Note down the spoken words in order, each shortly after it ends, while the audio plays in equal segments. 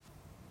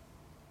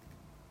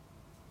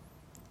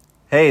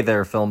Hey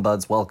there, Film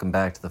Buds. Welcome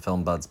back to the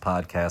Film Buds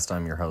podcast.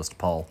 I'm your host,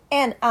 Paul.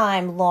 And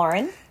I'm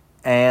Lauren.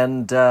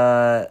 And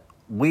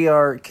we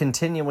are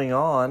continuing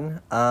on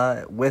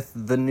with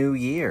the new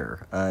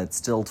year. It's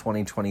still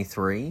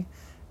 2023.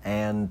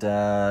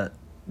 And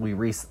we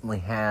recently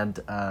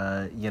had,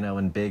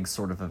 in big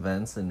sort of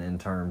events and in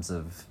terms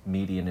of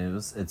media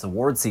news, it's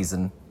award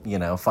season,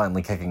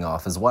 finally kicking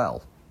off as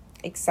well.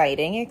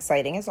 Exciting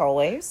as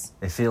always.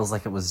 It feels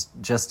like it was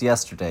just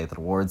yesterday that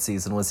award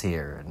season was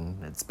here,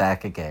 and it's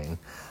back again.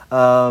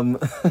 Time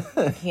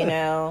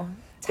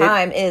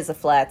is a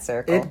flat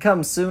circle. It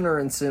comes sooner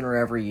and sooner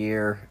every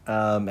year,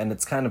 and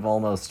it's kind of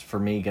almost, for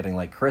me, getting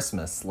like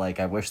Christmas. Like,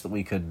 I wish that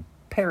we could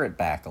pare it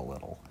back a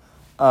little.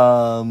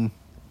 But,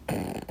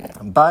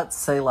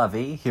 c'est la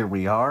vie, here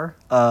we are.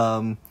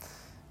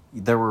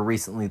 There were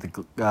recently the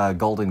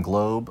Golden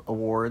Globe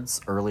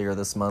Awards earlier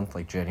this month,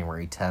 like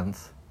January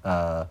 10th.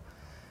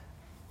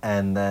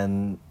 And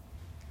then,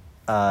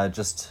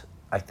 just,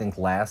 I think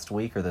last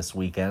week or this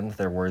weekend,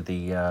 there were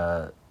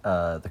the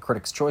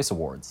Critics' Choice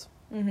Awards.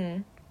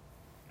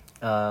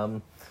 Mm-hmm.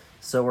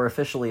 So we're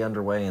officially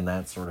underway in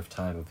that sort of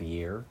time of the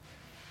year.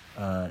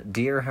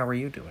 Dear, how are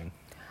you doing?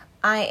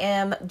 I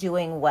am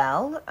doing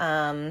well.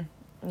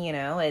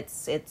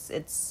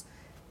 It's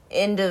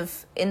end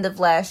of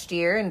last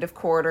year, end of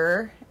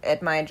quarter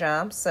at my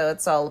job, so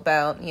it's all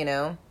about,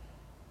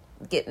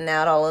 getting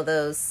out all of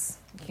those,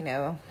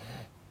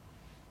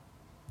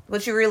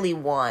 what you really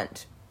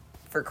want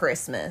for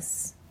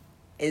Christmas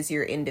is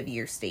your end of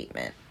year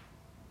statement.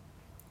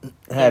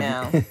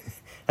 Have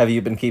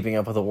you been keeping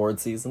up with award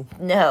season?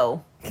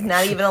 No,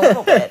 not even a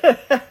little bit.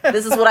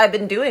 This is what I've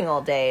been doing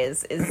all day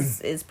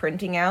is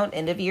printing out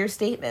end of year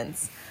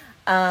statements.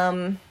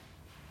 I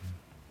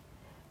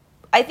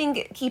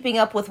think keeping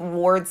up with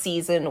award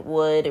season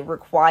would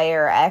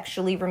require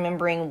actually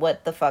remembering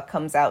what the fuck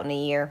comes out in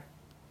a year.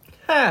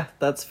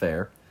 That's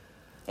fair.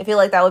 I feel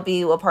like that would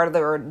be a part of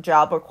the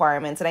job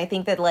requirements. And I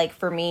think that, like,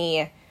 for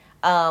me,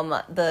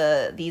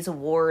 these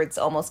awards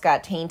almost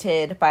got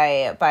tainted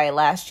by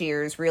last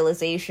year's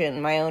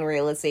my own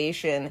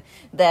realization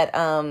that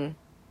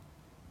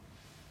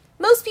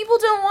most people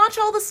don't watch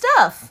all the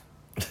stuff.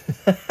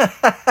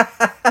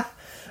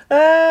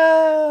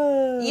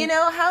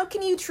 How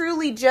can you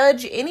truly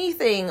judge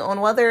anything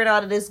on whether or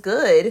not it is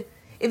good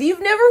if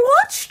you've never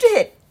watched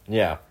it?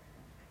 Yeah.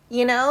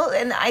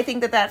 And I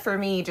think that for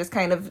me just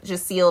kind of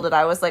just sealed it.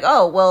 I was like,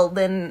 oh, well,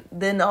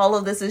 then all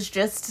of this is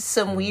just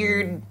some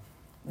weird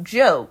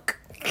joke.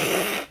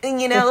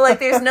 And,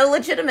 there's no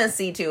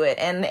legitimacy to it.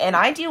 And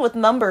I deal with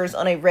numbers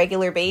on a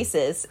regular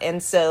basis,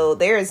 and so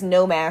there is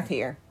no math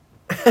here.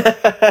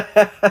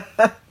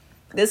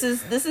 This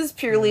is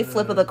purely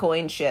flip of the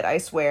coin shit, I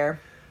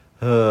swear.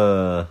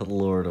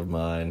 Lord of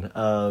mine.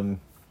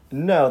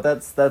 No,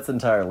 that's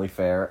entirely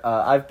fair.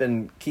 I've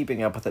been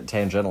keeping up with it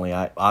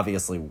tangentially.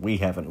 Obviously, we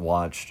haven't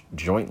watched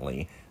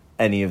jointly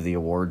any of the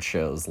award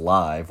shows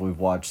live. We've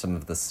watched some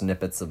of the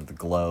snippets of the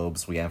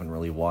Globes. We haven't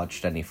really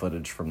watched any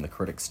footage from the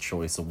Critics'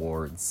 Choice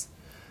Awards.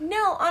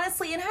 No,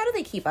 honestly, and how do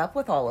they keep up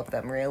with all of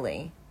them,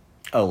 really?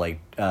 Oh, like,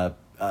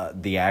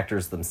 the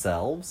actors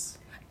themselves?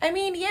 I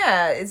mean,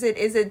 yeah. Is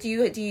it?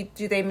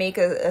 Do they make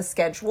a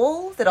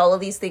schedule that all of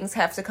these things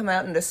have to come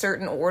out in a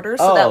certain order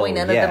so that way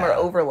none of them are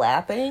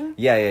overlapping?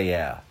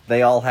 Yeah.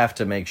 They all have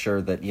to make sure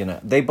that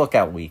they book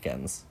out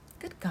weekends.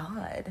 Good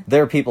God.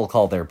 Their people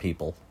call their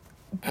people.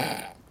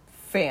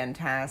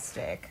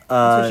 Fantastic.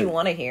 That's what you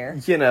want to hear.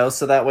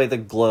 So that way the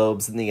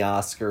Globes and the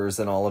Oscars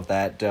and all of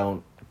that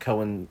don't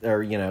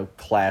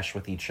clash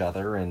with each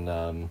other, and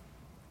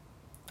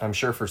I'm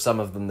sure for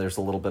some of them there's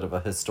a little bit of a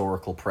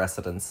historical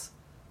precedence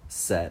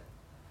set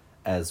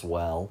as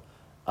well.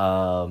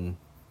 And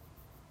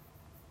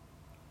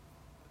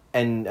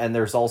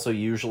there's also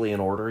usually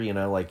an order,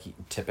 like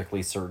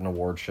typically certain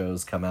award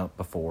shows come out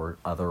before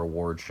other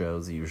award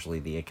shows. Usually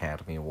the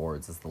Academy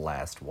Awards is the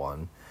last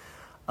one.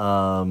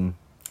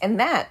 And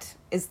that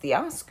is the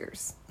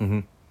Oscars. Mm-hmm.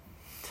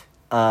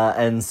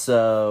 And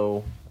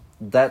so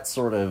that's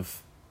sort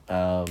of,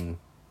 I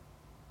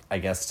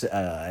guess,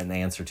 an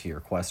answer to your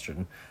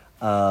question.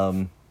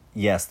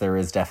 Yes, there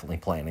is definitely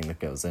planning that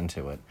goes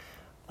into it.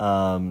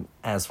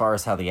 As far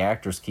as how the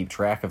actors keep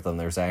track of them,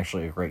 there's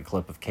actually a great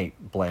clip of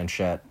Cate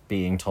Blanchett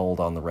being told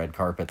on the red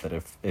carpet that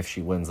if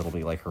she wins, it'll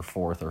be like her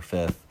 4th or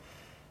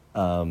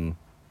 5th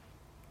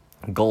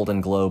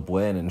Golden Globe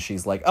win, and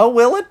she's like, "Oh,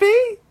 will it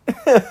be?"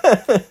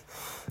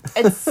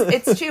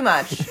 It's too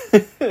much.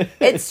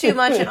 It's too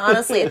much, and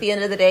honestly, at the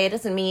end of the day, it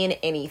doesn't mean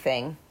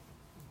anything.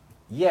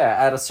 Yeah,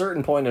 at a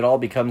certain point, it all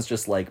becomes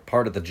just like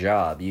part of the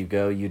job. You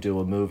go, you do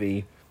a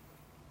movie.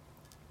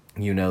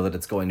 You know that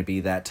it's going to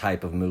be that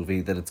type of movie,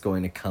 that it's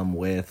going to come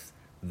with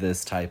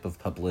this type of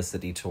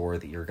publicity tour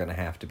that you're going to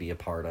have to be a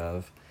part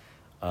of.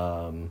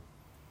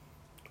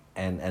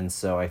 And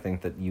so I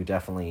think that you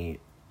definitely,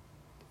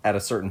 at a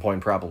certain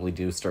point, probably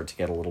do start to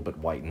get a little bit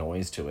white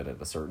noise to it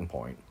at a certain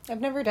point.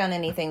 I've never done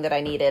anything that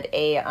I needed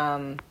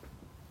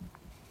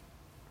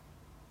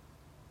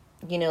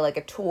like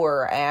a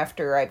tour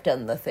after I've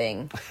done the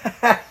thing.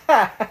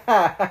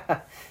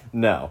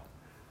 No.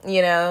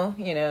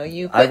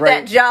 You quit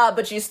that job,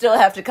 but you still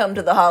have to come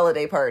to the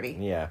holiday party.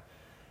 Yeah.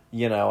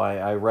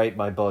 I write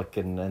my book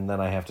and then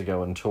I have to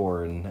go and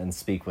tour and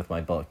speak with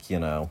my book,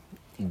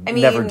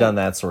 Never done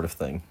that sort of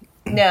thing.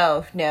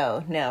 No,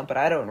 but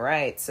I don't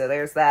write, so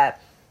there's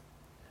that.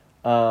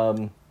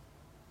 No,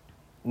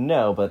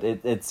 but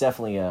it's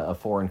definitely a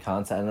foreign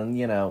concept. And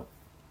then,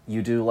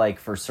 you do, like,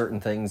 for certain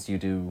things you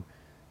do,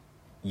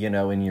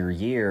 in your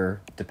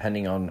year,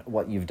 depending on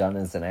what you've done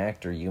as an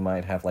actor, you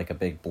might have, like, a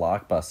big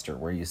blockbuster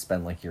where you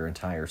spend, like, your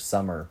entire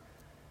summer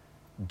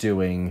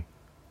doing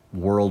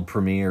world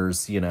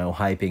premieres,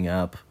 hyping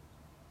up,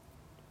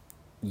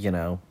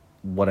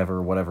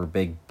 whatever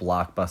big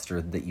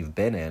blockbuster that you've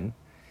been in.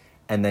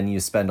 And then you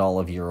spend all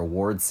of your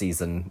award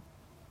season,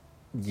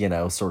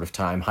 sort of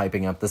time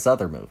hyping up this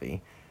other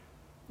movie,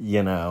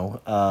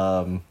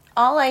 All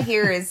I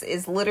hear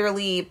is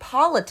literally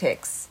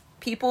politics.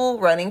 People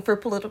running for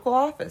political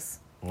office.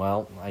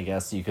 Well, I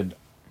guess you could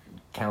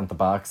count the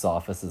box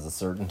office as a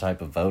certain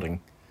type of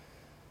voting.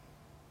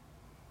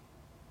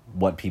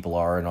 What people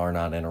are and are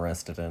not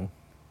interested in.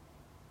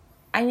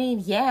 I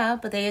mean, yeah,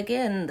 but I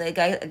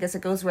guess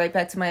it goes right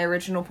back to my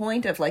original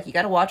point of, like, you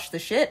gotta watch the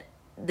shit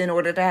in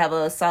order to have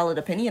a solid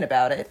opinion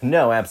about it.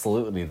 No,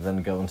 absolutely.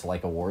 Then go into,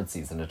 like, award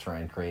season to try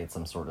and create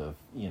some sort of,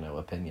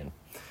 opinion.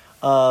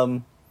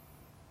 But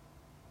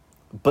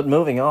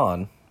moving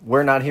on,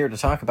 we're not here to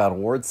talk about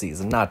award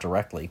season, not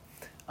directly.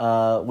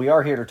 We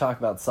are here to talk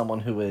about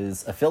someone who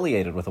is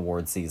affiliated with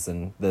award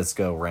season this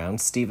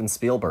go-round, Steven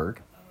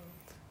Spielberg.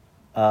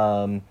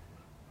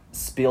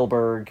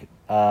 Spielberg,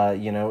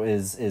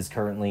 is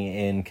currently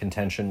in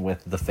contention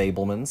with The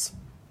Fabelmans,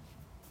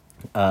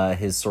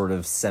 his sort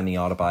of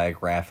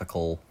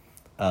semi-autobiographical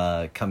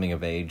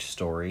coming-of-age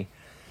story.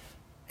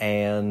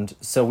 And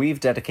so we've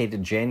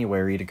dedicated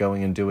January to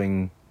going and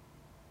doing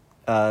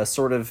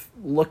sort of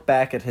look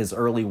back at his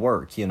early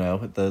work,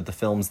 the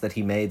films that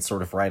he made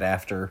sort of right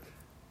after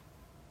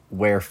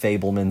where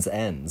Fabelmans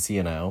ends,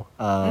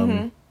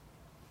 Mm-hmm.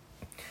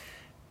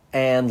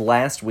 And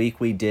last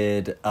week we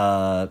did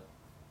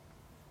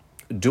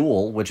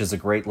Duel, which is a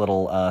great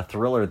little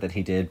thriller that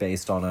he did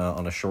based on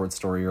a short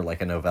story or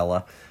like a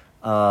novella.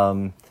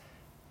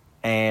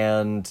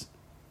 And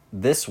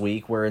this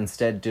week we're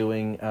instead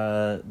doing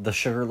the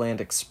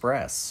Sugarland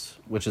Express,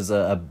 which is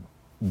a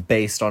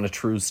based on a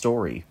true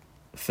story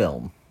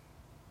film.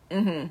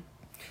 Mm-hmm.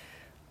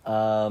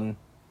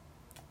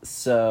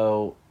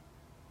 So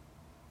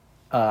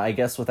I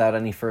guess without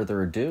any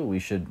further ado, we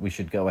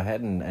should go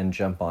ahead and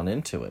jump on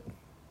into it.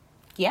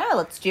 Yeah,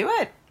 let's do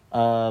it.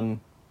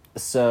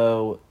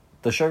 So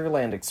the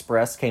Sugarland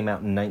Express came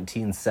out in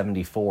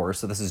 1974,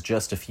 so this is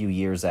just a few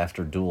years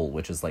after Duel,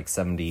 which is like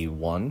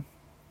 71.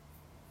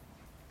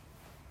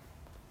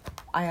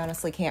 I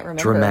honestly can't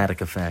remember.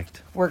 Dramatic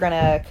effect. We're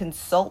gonna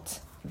consult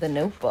the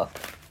notebook.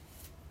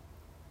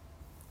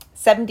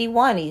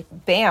 71,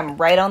 bam,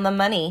 right on the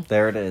money.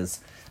 There it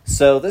is.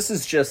 So this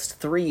is just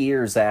 3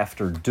 years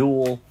after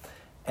Duel,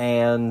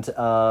 and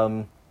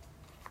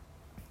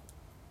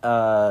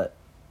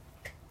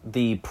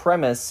the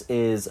premise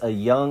is a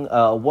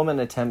woman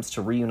attempts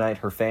to reunite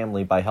her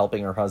family by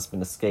helping her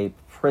husband escape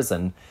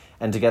prison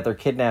and together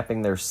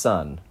kidnapping their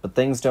son. But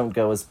things don't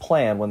go as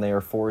planned when they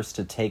are forced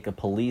to take a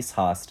police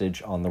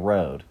hostage on the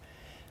road.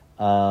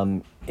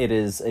 It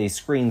is a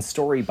screen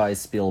story by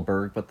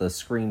Spielberg, but the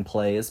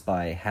screenplay is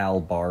by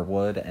Hal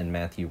Barwood and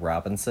Matthew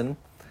Robinson.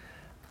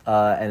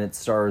 And it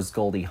stars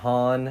Goldie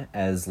Hawn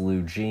as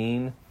Lou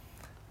Jean,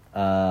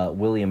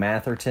 William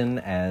Atherton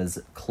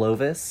as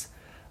Clovis,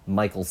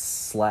 Michael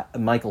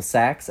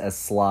Sachs as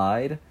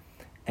Slide,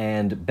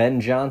 and Ben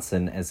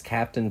Johnson as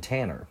Captain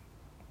Tanner.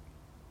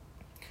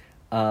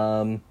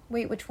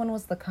 Wait, which one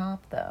was the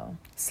cop, though?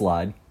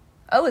 Slide.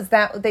 Oh, is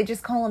that... They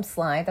just call him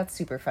Slide? That's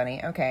super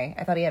funny. Okay,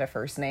 I thought he had a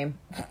first name.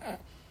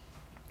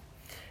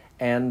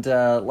 And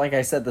like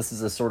I said, this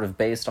is a sort of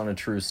based on a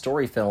true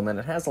story film, and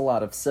it has a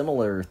lot of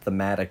similar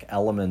thematic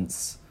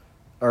elements,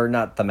 or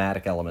not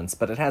thematic elements,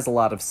 but it has a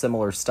lot of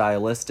similar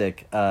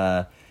stylistic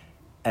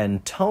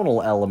and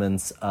tonal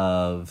elements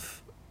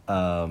of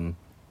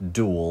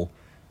Duel,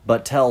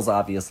 but tells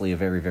obviously a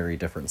very, very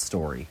different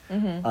story.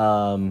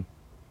 Mm-hmm.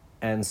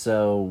 And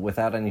so,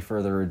 without any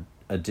further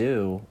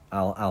ado,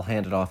 I'll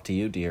hand it off to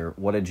you, dear.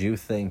 What did you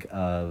think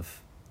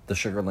of the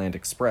Sugarland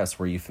Express?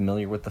 Were you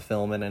familiar with the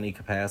film in any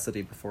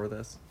capacity before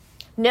this?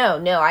 No,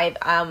 I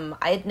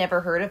had never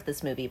heard of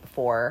this movie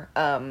before.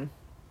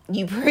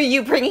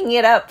 You bringing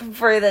it up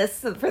for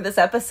this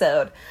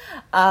episode.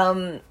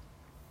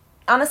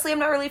 Honestly, I'm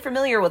not really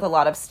familiar with a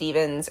lot of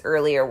Steven's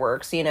earlier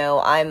works.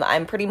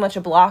 I'm pretty much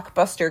a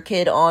blockbuster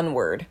kid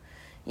onward.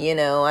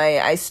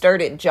 I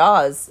started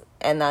Jaws,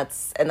 and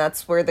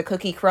that's where the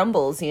cookie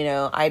crumbles.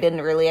 I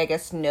didn't really, I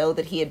guess, know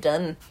that he had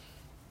done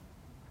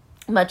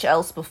much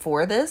else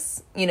before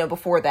this.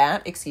 Before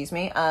that, excuse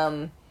me.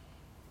 And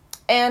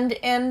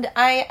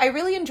I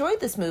really enjoyed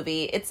this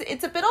movie.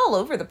 It's a bit all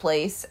over the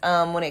place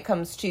when it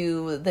comes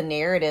to the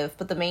narrative,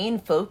 but the main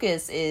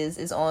focus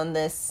is on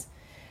this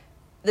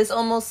this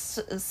almost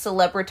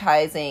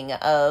celebritizing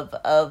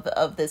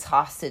of this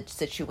hostage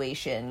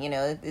situation. You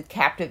know, it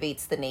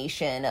captivates the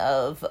nation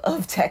of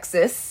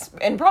Texas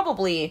and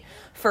probably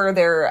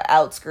further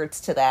outskirts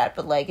to that,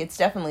 but like it's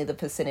definitely the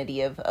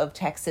vicinity of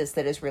Texas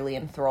that is really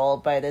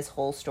enthralled by this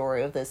whole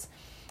story of this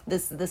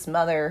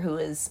mother who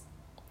is,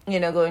 you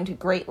know, going to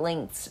great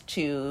lengths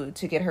to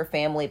get her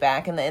family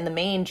back, and the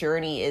main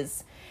journey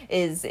is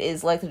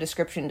like the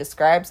description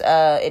describes.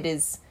 It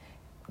is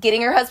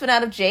getting her husband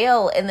out of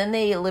jail, and then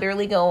they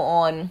literally go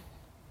on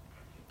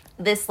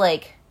this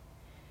like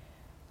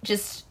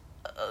just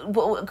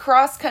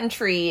cross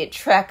country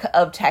trek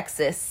of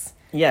Texas.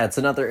 Yeah,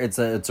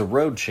 it's a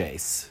road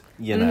chase,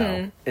 you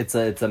know. It's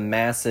a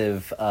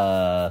massive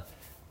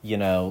you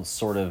know,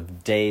 sort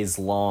of days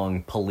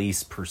long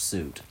police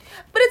pursuit.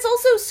 But it's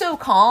also so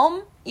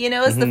calm, you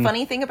know, is the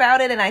funny thing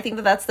about it, and I think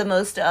that that's the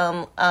most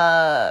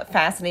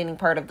fascinating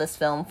part of this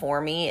film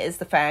for me, is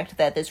the fact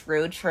that this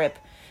road trip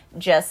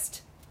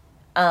just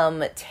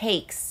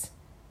takes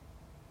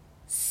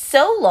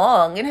so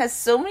long and has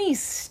so many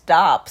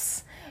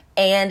stops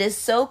and is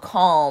so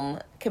calm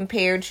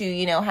compared to,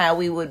 you know, how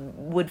we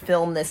would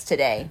film this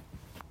today.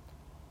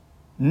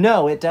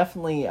 No, it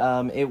definitely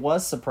it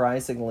was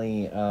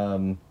surprisingly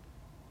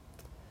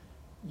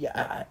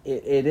yeah,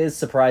 it is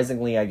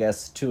surprisingly, I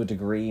guess, to a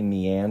degree,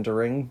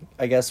 meandering,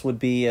 I guess would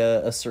be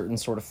a certain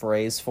sort of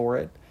phrase for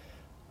it.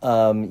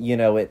 You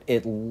know,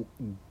 it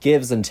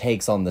gives and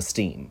takes on the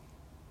steam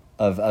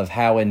of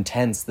how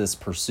intense this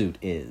pursuit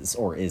is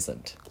or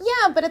isn't.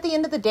 Yeah, but at the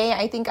end of the day,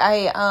 I think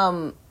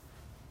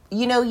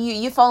you know,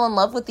 you fall in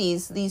love with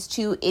these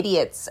two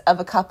idiots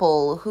of a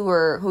couple who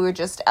are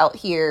just out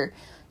here,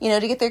 you know,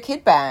 to get their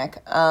kid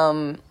back,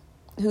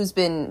 who's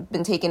been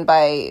taken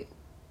by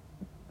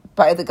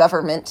the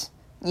government,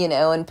 you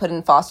know, and put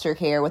in foster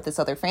care with this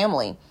other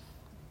family.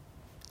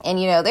 And,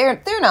 you know,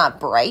 they're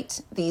not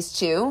bright, these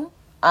two,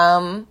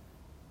 but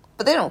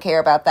they don't care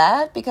about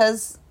that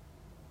because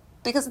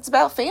it's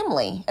about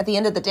family at the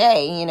end of the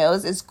day, you know,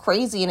 as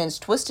crazy and as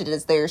twisted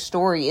as their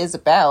story is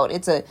about,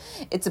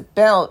 it's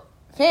about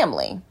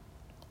family.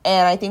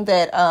 And I think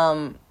that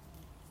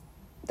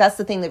that's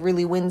the thing that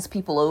really wins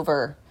people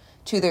over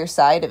to their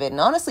side of it.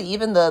 And honestly,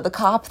 even the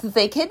cop that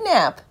they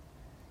kidnap,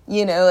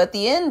 you know, at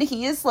the end,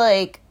 he is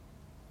like,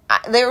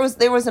 there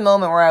was a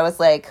moment where I was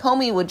like,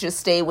 homie would just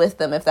stay with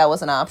them if that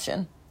was an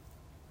option.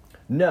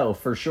 No,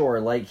 for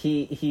sure. Like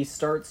he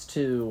starts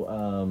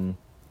to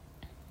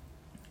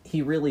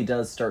he really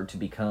does start to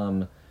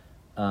become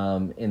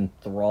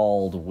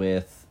enthralled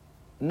with,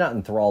 not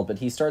enthralled, but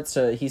he starts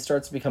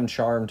to become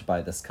charmed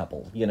by this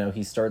couple. You know,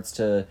 he starts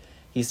to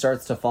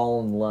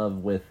fall in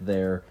love with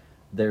their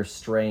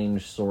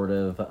strange sort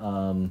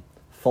of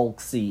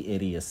folksy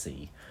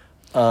idiocy.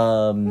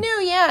 No,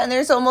 yeah, and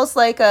there's almost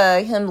like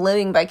him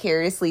living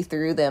vicariously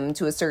through them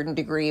to a certain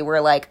degree, where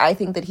like I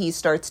think that he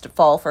starts to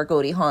fall for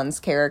Goldie Hawn's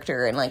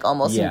character and like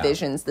almost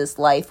envisions this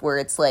life where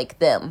it's like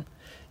them.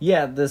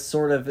 Yeah, this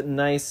sort of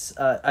nice,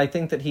 I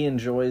think that he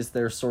enjoys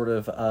their sort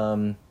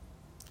of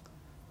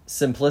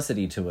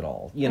simplicity to it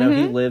all. You know,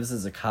 he lives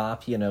as a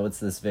cop, you know, it's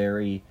this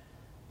very,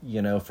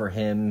 you know, for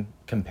him,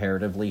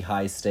 comparatively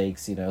high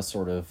stakes, you know,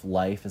 sort of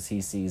life as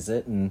he sees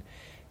it. And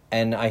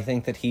I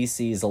think that he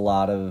sees a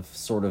lot of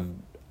sort of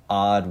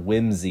odd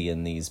whimsy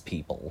in these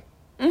people.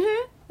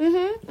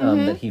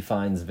 That he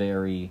finds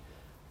very,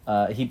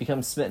 he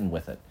becomes smitten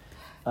with it.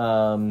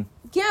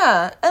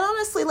 Yeah, and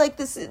honestly, like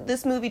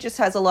this movie just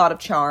has a lot of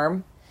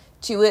charm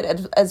to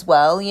it as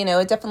well. You know,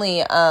 it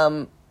definitely,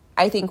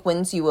 I think,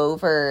 wins you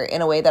over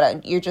in a way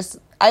that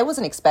I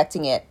wasn't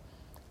expecting it.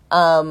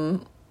 I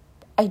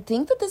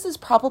think that this is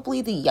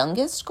probably the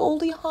youngest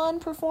Goldie Hawn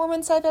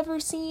performance I've ever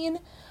seen.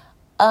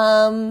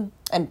 And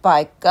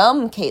by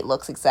gum, Kate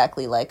looks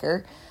exactly like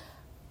her.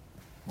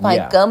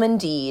 By gum,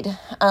 indeed.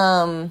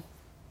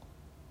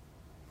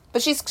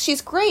 But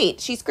she's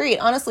great. She's great,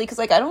 honestly, because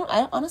like I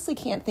honestly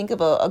can't think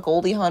of a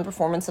Goldie Hawn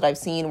performance that I've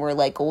seen where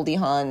like Goldie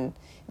Hawn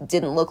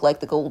didn't look like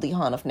the Goldie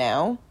Hawn of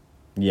now.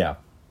 Yeah.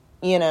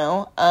 You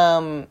know,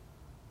 but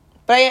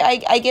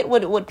I get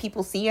what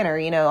people see in her.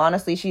 You know,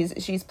 honestly,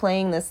 she's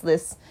playing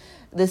this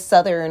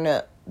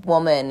Southern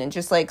woman and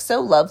just like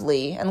so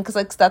lovely, and because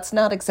like that's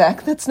not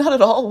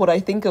at all what I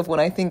think of when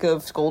I think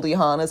of Goldie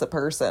Hawn as a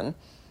person.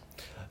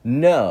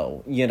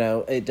 No, you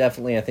know, it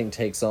definitely, I think,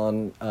 takes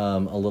on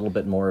a little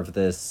bit more of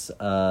this,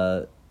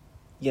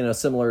 you know,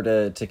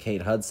 similar to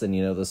Kate Hudson,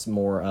 you know, this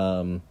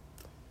more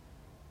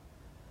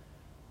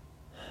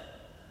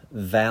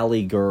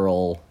Valley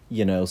Girl,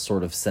 you know,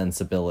 sort of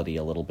sensibility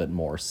a little bit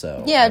more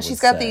so. Yeah,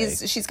 she's got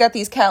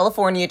these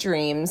California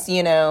dreams,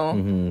 you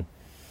know.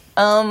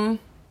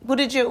 What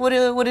did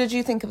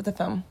you think of the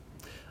film?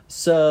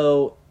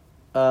 So,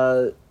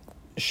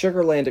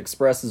 Sugarland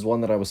Express is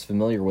one that I was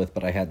familiar with,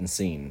 but I hadn't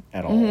seen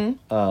at all.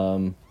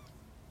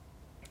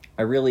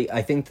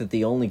 I think that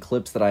the only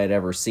clips that I had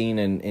ever seen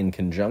in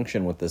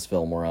conjunction with this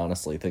film were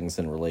honestly things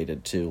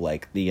related to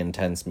like the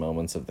intense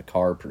moments of the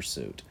car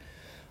pursuit.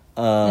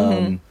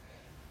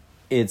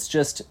 It's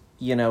just,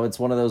 it's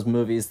one of those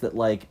movies that,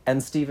 like,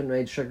 and Steven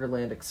made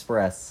Sugarland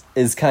Express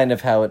is kind of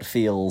how it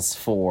feels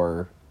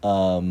for,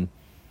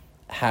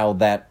 how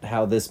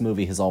this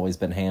movie has always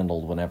been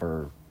handled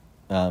whenever,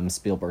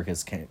 Spielberg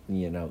has,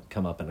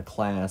 come up in a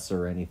class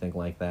or anything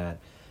like that.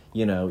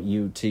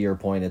 To your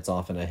point, it's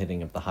often a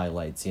hitting of the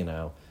highlights,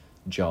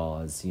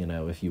 Jaws,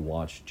 if you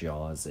watch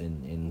Jaws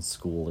in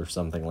school or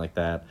something like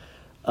that.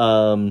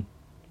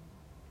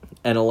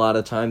 And a lot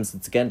of times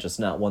it's, again, just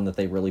not one that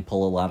they really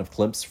pull a lot of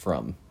clips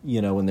from,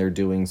 when they're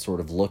doing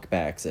sort of look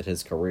backs at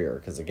his career.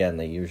 Because, again,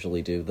 they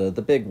usually do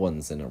the big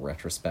ones in a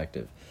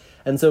retrospective.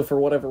 And so for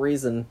whatever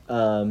reason,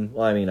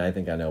 I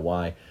think I know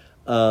why.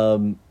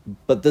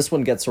 But this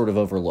one gets sort of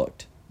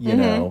overlooked,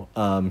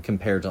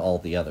 compared to all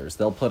the others.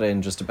 They'll put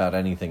in just about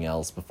anything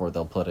else before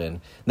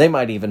they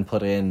might even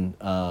put in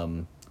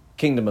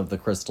Kingdom of the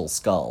Crystal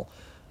Skull.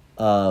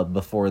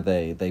 Before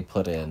they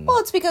put in... Well,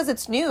 it's because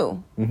it's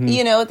new.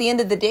 Mm-hmm. At the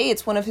end of the day,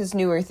 it's one of his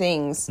newer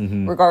things,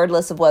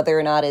 regardless of whether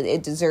or not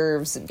it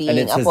deserves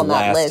being up on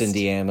that list. And it's his last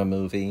Indiana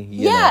movie.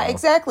 Yeah,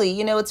 exactly.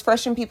 It's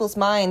fresh in people's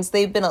minds.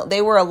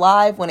 They were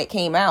alive when it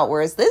came out,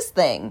 whereas this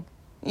thing,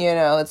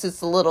 it's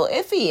just a little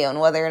iffy on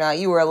whether or not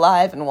you were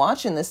alive and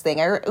watching this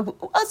thing.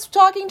 Us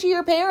talking to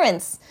your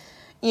parents...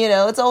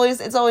 it's always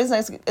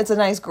nice. It's a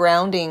nice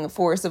grounding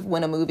force of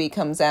when a movie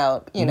comes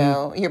out,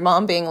 your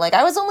mom being like,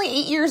 I was only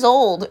 8 years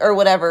old or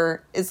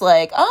whatever is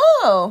like,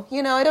 oh,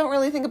 I don't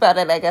really think about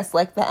it, I guess,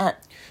 like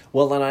that.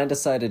 Well, then I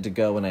decided to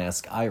go and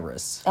ask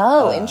Iris.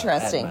 Oh,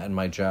 interesting. At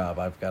my job.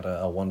 I've got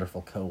a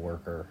wonderful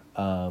coworker.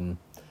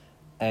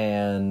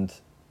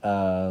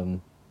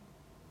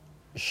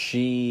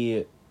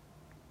 She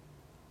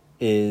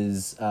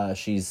is,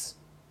 she's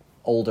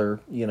older,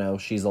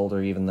 she's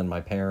older even than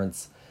my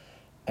parents.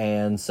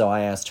 And so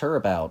I asked her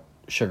about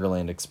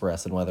Sugarland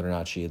Express and whether or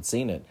not she had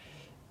seen it.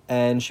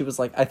 And she was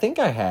like, I think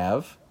I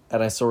have.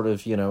 And I sort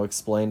of,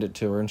 explained it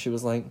to her. And she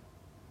was like,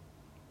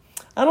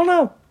 I don't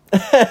know.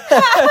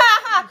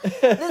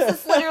 This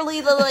is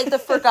literally the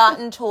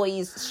forgotten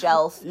toys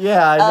shelf.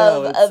 Yeah, I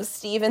know. Of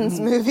Steven's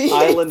movies.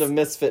 Island of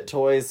Misfit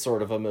Toys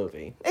sort of a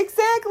movie.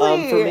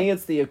 Exactly. For me,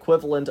 it's the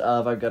equivalent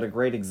of, I've got a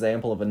great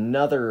example of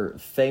another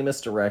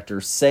famous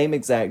director, same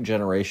exact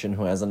generation,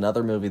 who has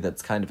another movie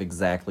that's kind of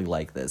exactly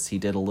like this. He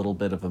did a little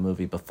bit of a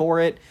movie before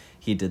it.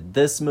 He did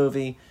this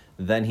movie.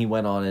 Then he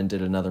went on and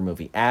did another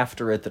movie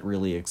after it that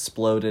really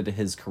exploded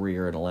his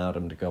career and allowed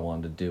him to go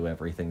on to do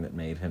everything that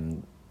made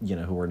him,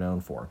 who we're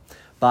known for.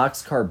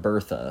 Boxcar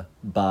Bertha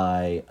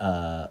by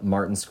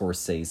Martin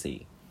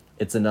Scorsese.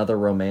 It's another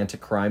romantic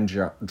crime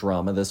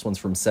drama. This one's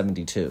from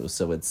 1972,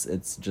 so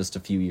it's just a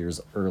few years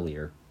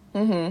earlier.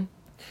 Mm-hmm.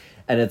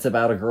 And it's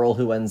about a girl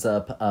who ends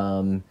up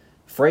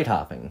freight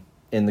hopping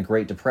in the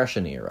Great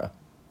Depression era.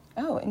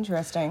 Oh,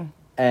 interesting.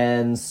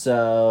 And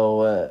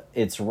so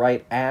it's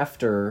right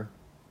after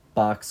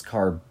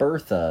Boxcar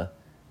Bertha.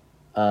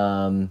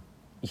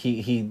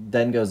 He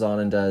then goes on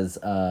and does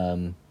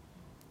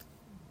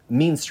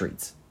Mean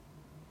Streets.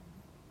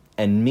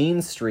 And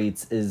Mean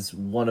Streets is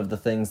one of the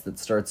things that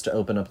starts to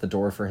open up the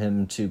door for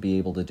him to be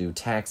able to do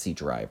Taxi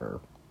Driver.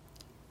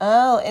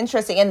 Oh,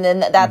 interesting. And then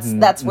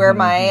that's where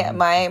my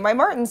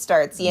Martin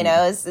starts,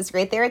 is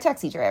right there at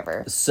Taxi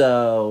Driver.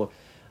 So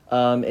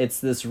it's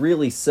this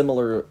really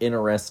similar,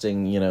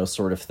 interesting,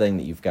 sort of thing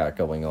that you've got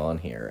going on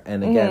here.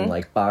 And again,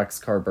 like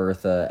Boxcar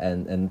Bertha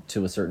and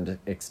to a certain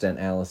extent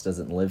Alice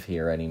Doesn't Live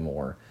Here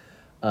Anymore,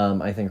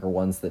 I think are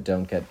ones that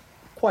don't get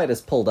quite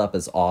as pulled up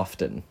as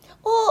often.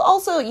 Well,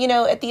 also,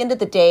 at the end of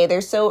the day,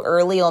 they're so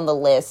early on the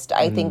list.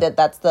 I think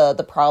that's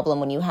the problem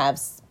when you have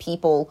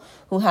people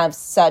who have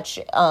such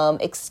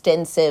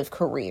extensive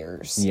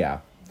careers.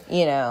 Yeah.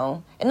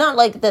 And not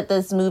like that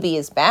this movie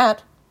is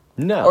bad.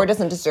 No. Or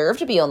doesn't deserve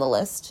to be on the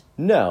list.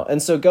 No. And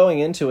so going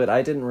into it,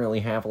 I didn't really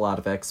have a lot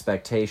of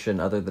expectation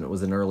other than it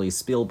was an early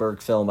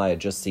Spielberg film. I had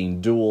just seen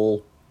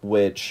Duel,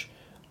 which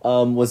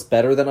was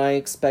better than I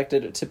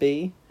expected it to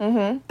be.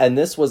 Mm-hmm. And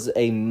this was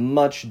a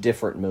much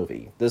different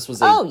movie. This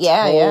was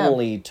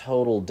a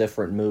total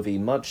different movie,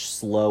 much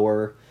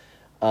slower.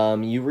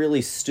 You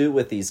really stew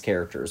with these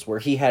characters, where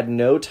he had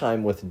no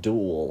time with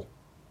Duel.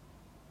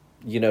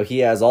 He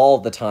has all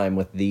the time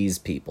with these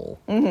people.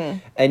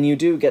 Mm-hmm. And you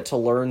do get to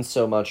learn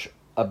so much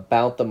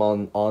about them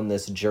on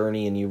this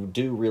journey, and you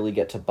do really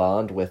get to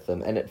bond with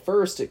them. And at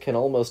first, it can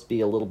almost be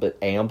a little bit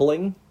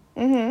ambling.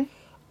 Mm-hmm.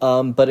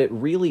 But it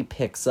really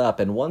picks up,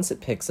 and once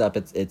it picks up,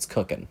 it's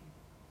cooking.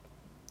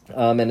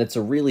 And it's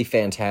a really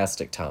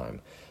fantastic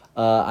time.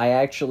 I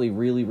actually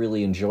really,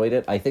 really enjoyed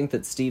it. I think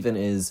that Steven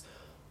is,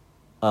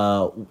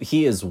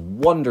 he is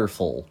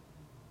wonderful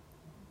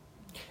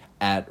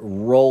at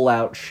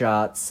rollout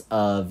shots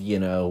of,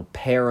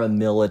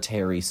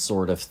 paramilitary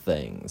sort of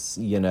things,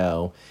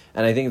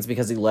 And I think it's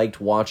because he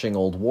liked watching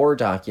old war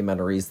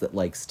documentaries that,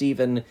 like,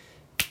 Steven,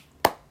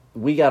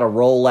 we gotta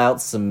roll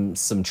out some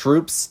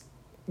troops.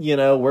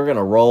 We're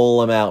gonna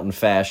roll them out in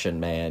fashion,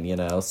 man.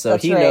 So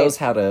That's he right. knows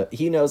how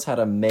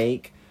to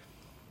make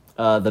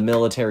the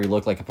military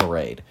look like a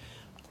parade.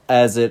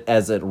 as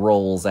it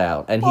rolls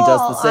out. And he does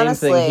the same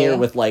thing here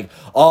with, like,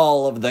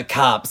 all of the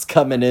cops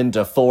coming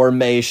into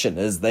formation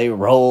as they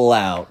roll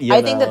out.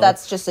 I think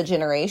that's just a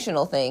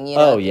generational thing, you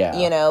know? Oh, yeah.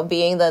 You know,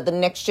 being the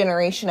next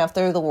generation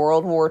after the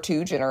World War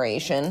II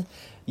generation.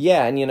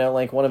 Yeah, and, you know,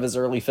 like, one of his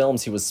early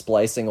films, he was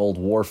splicing old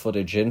war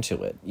footage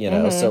into it, you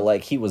know? So,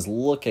 like, he was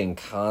looking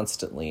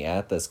constantly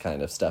at this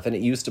kind of stuff. And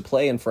it used to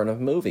play in front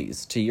of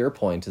movies, to your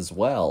point as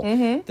well.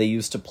 They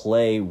used to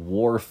play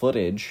war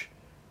footage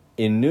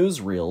in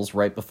newsreels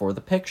right before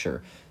the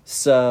picture.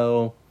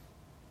 So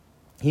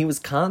he was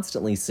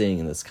constantly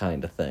seeing this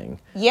kind of thing.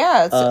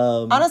 Yeah,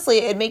 honestly,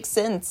 it makes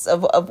sense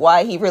of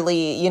why he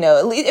really, you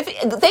know,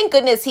 thank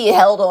goodness he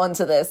held on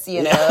to this,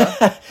 you know.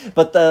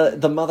 But the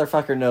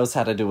motherfucker knows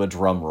how to do a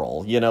drum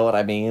roll, you know what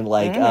I mean?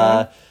 Like,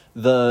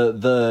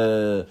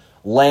 the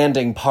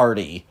landing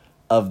party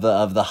of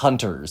the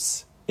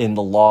hunters in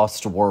the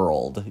Lost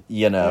World,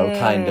 you know,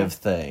 kind of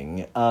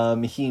thing.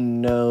 He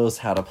knows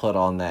how to put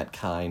on that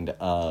kind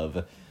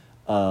of,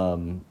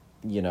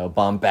 you know,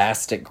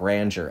 bombastic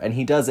grandeur. And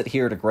he does it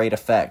here to great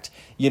effect.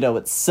 You know,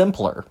 it's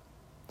simpler,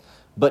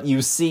 but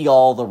you see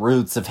all the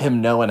roots of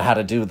him knowing how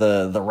to do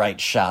the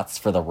right shots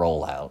for the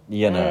rollout,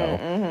 you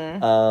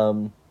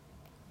know.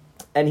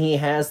 And he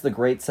has the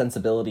great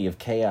sensibility of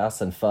chaos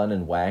and fun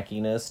and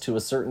wackiness to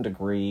a certain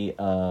degree.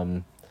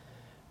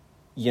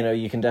 You know,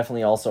 you can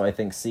definitely also, I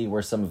think, see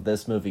where some of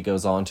this movie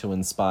goes on to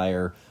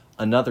inspire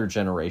another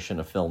generation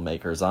of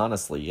filmmakers,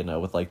 honestly, you know,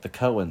 with, like, the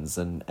Coens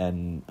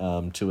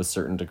and to a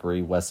certain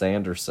degree, Wes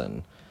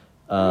Anderson,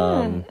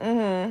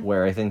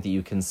 where I think that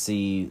you can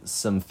see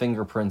some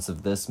fingerprints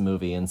of this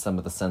movie and some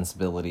of the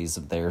sensibilities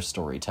of their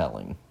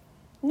storytelling.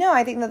 No,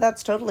 I think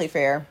that's totally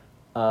fair.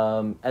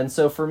 And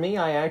so for me,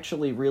 I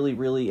actually really,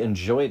 really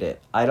enjoyed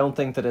it. I don't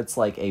think that it's,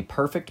 like, a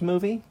perfect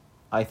movie.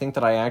 I think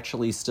that I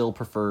actually still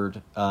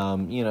preferred,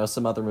 you know,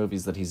 some other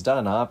movies that he's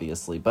done,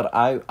 obviously. But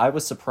I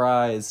was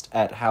surprised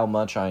at how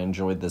much I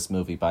enjoyed this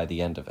movie by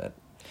the end of it.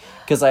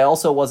 Because I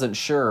also wasn't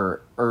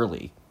sure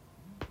early.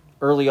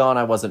 Early on,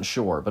 I wasn't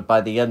sure. But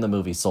by the end, the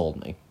movie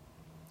sold me.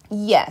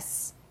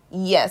 Yes.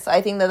 Yes,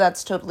 I think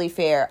that's totally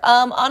fair.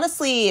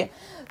 Honestly,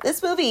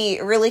 this movie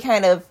really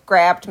kind of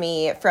grabbed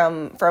me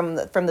from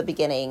the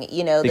beginning,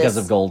 you know. Because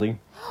of Goldie?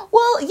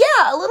 Well,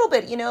 yeah, a little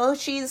bit, you know.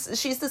 She's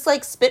this,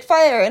 like,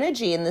 Spitfire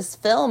energy in this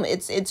film.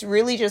 It's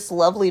really just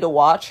lovely to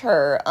watch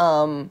her,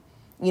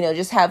 you know,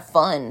 just have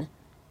fun.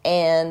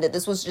 And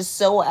this was just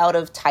so out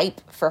of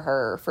type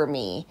for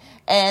me.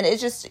 And it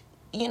just,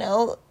 you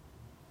know,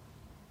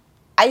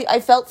 I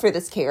felt for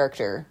this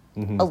character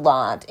a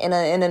lot in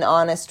an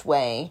honest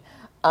way.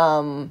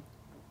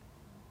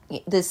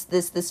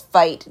 This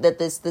fight that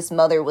this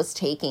mother was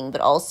taking, but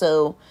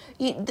also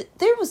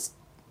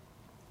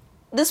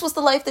this was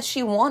the life that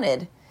she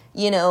wanted,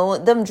 you know,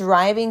 them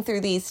driving through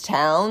these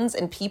towns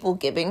and people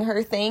giving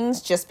her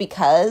things just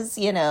because,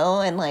 you know,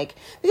 and, like,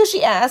 because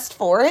she asked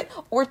for it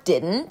or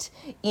didn't,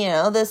 you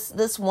know,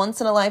 this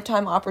once in a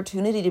lifetime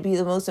opportunity to be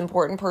the most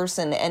important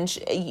person. And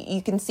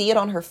you can see it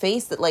on her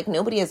face that, like,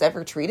 nobody has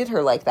ever treated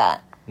her like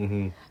that.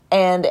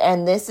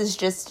 And this is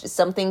just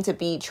something to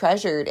be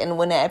treasured. And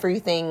when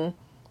everything,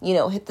 you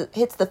know,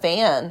 hits the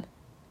fan,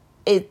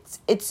 it's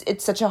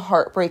such a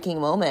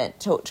heartbreaking moment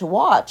to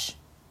watch.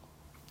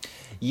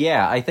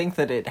 Yeah, I think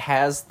that it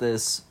has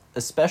this,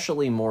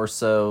 especially more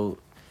so,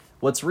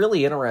 what's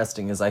really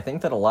interesting is I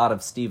think that a lot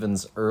of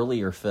Steven's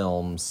earlier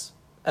films,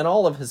 and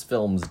all of his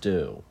films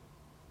do,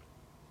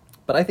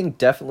 but I think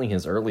definitely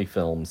his early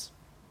films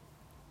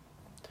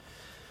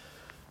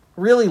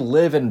really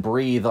live and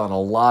breathe on a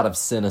lot of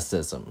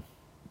cynicism.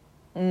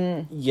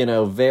 You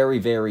know, very,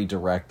 very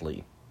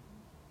directly.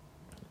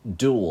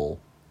 Duel,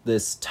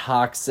 this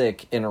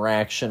toxic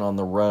interaction on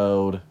the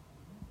road,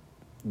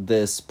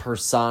 this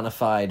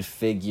personified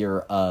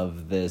figure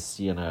of this,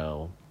 you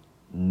know,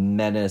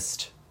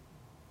 menaced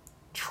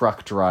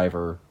truck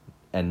driver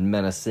and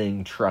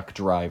menacing truck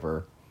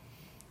driver.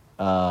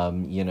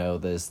 You know,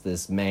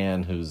 this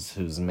man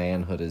whose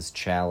manhood is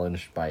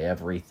challenged by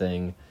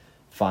everything,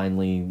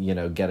 finally, you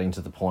know, getting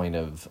to the point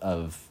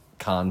of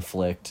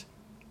conflict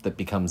that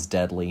becomes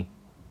deadly.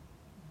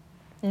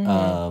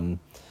 And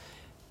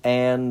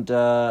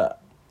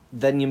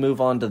then you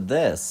move on to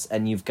this,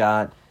 and you've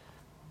got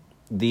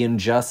the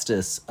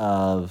injustice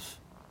of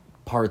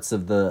parts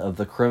of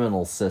the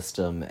criminal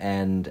system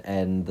and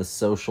the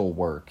social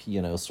work,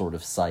 you know, sort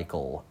of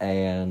cycle.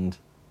 And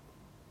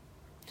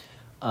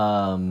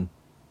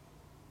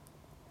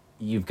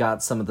you've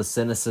got some of the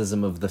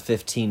cynicism of the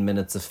 15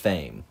 minutes of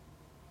fame,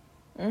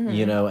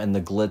 you know, and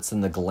the glitz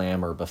and the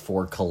glamour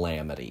before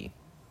calamity.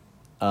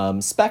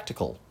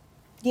 Spectacle.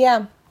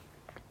 Yeah.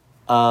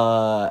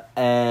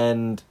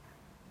 And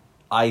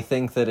I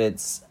think that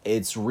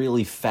it's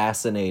really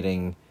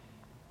fascinating,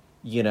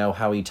 you know,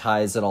 how he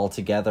ties it all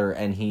together,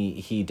 and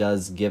he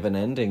does give an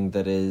ending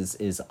that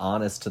is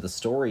honest to the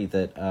story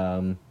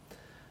that,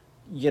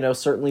 you know,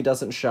 certainly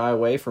doesn't shy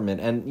away from it.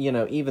 And, you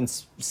know, even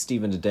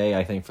Steven today,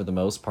 I think, for the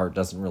most part,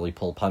 doesn't really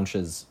pull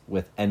punches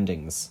with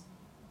endings.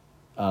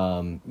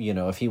 You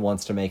know, if he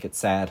wants to make it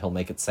sad, he'll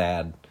make it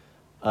sad.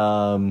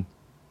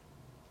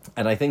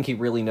 And I think he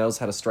really knows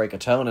how to strike a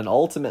tone, and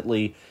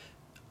ultimately,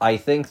 I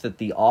think that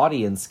the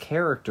audience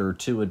character,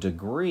 to a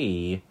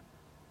degree,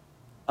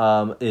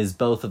 is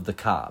both of the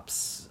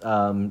cops,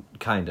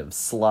 kind of,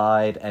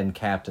 Slide and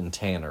Captain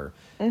Tanner.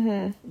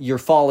 Mm-hmm. You're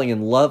falling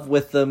in love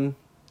with them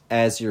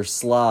as your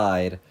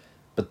Slide,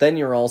 but then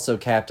you're also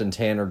Captain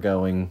Tanner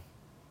going,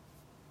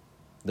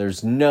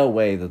 there's no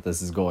way that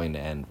this is going to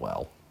end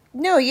well.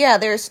 No, yeah,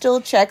 there's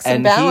still checks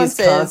and balances.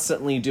 And he's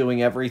constantly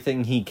doing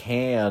everything he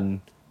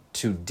can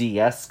to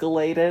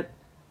de-escalate it,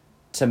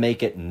 to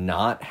make it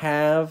not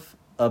have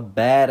a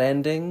bad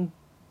ending.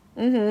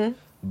 Mm-hmm.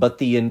 But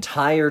the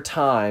entire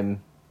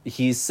time,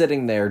 he's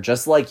sitting there,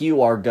 just like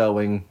you are,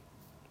 going,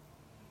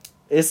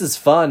 this is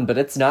fun, but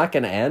it's not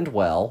going to end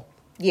well.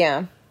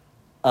 Yeah.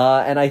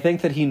 And I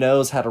think that he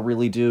knows how to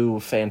really do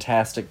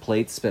fantastic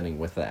plate spinning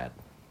with that.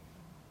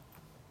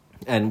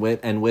 And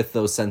with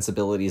those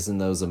sensibilities and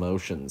those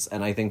emotions.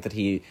 And I think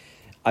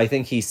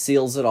he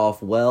seals it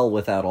off well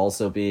without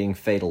also being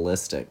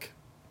fatalistic.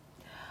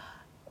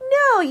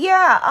 No,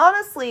 yeah,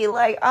 honestly,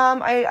 like,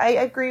 I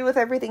agree with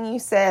everything you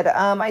said.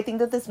 I think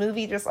that this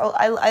movie just,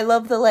 I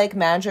love the, like,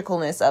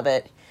 magicalness of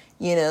it.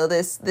 You know,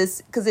 this,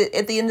 because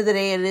at the end of the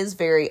day, it is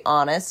very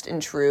honest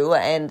and true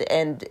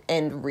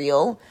and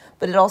real,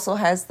 but it also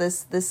has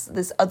this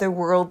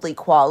otherworldly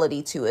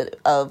quality to it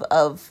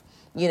of,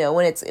 you know,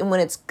 when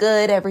it's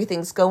good,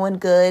 everything's going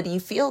good, you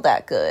feel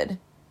that good.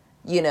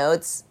 You know,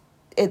 it's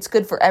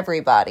good for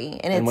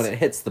everybody. And when it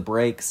hits the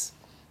brakes.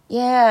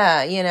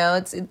 Yeah, you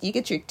know, you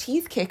get your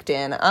teeth kicked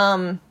in.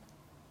 I'm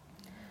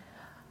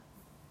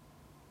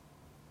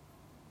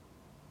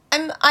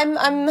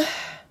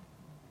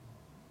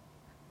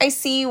I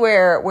see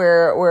where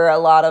a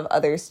lot of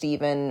other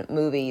Stephen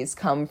movies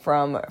come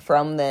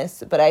from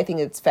this, but I think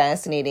it's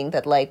fascinating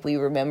that, like, we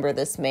remember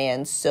this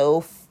man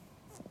so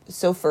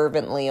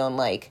fervently on,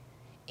 like,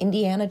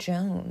 Indiana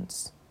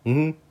Jones.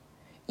 Mm-hmm.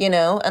 You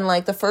know, and,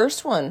 like, the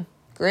first one,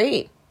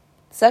 great.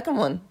 Second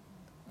one,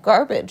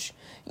 garbage.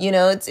 You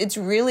know, it's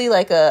really,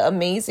 like, a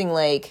amazing,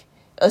 like,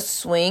 a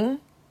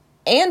swing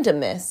and a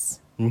miss.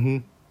 Mm-hmm.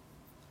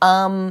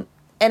 And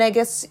I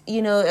guess,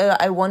 you know,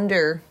 I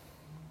wonder,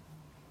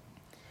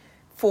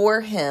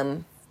 for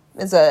him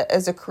as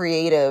a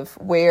creative,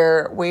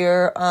 where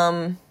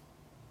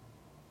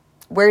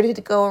did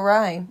it go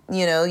awry?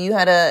 You know, you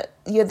had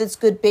this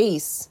good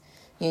base.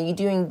 You know, you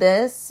doing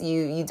this,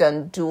 you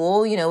done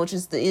Duel, you know, which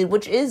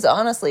is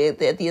honestly at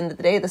the end of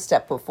the day the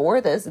step before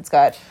this. It's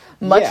got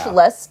much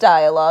less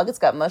dialogue. It's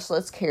got much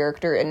less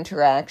character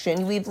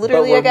interaction. We've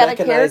literally got a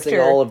character. We're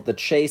mechanizing all of the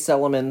chase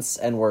elements,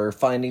 and we're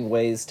finding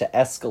ways to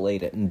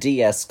escalate it and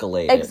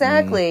de-escalate it.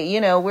 Exactly. You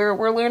know,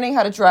 we're learning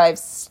how to drive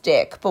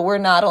stick, but we're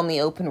not on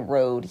the open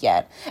road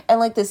yet. And,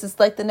 like, this is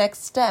like the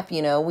next step.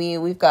 You know,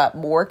 we've got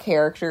more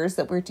characters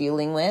that we're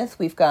dealing with.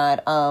 We've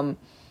got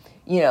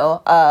you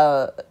know,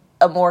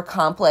 a more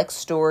complex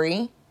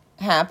story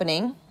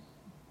happening.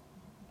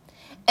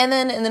 And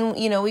then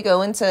you know, we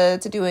go into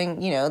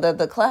doing, you know,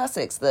 the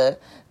classics, the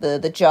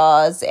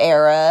Jaws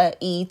era,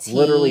 E.T.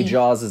 Literally,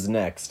 Jaws is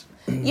next.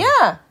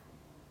 Yeah.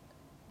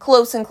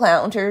 Close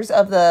Encounters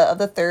of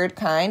the third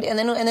kind, and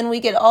then we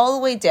get all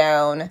the way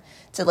down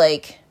to,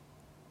 like,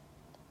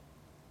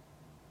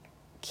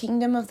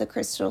 Kingdom of the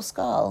Crystal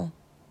Skull.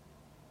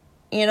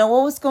 You know,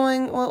 what was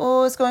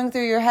going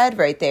through your head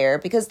right there?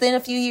 Because then a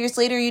few years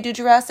later you do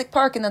Jurassic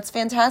Park, and that's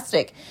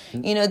fantastic.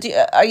 You know,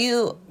 are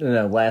you...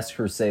 No, Last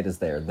Crusade is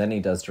there. Then he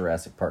does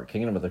Jurassic Park.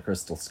 Kingdom of the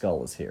Crystal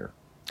Skull is here.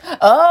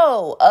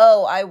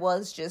 Oh, I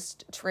was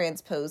just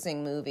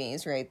transposing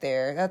movies right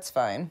there. That's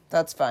fine.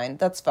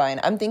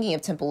 I'm thinking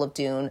of Temple of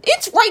Doom.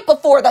 It's right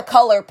before The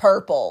Color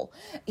Purple.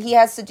 He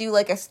has to do,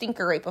 like, a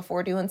stinker right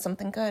before doing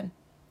something good.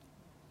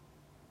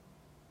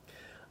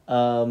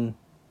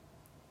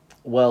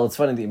 Well, it's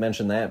funny that you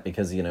mentioned that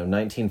because, you know,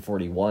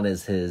 1941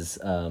 is his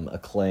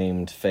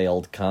acclaimed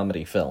failed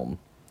comedy film.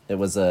 It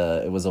was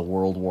a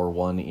World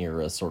War I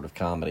era sort of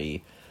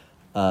comedy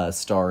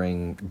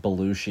starring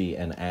Belushi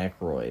and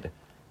Aykroyd,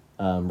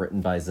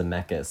 written by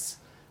Zemeckis.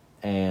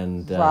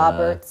 And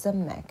Robert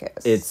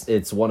Zemeckis.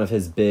 It's one of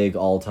his big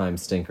all-time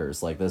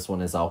stinkers. Like, this one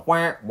is a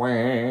wah,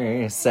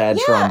 wah, sad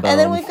trombone. And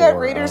then we've got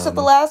Raiders of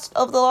the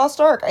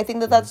Lost Ark. I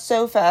think that's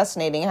so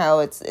fascinating how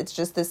it's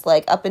just this,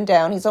 like, up and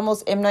down. He's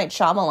almost M. Night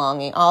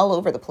Shyamalan all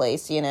over the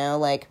place, you know,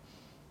 like.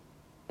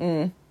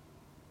 And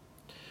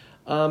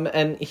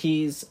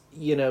he's,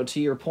 you know, to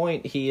your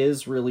point, he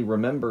is really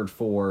remembered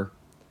for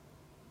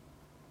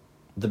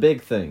the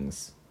big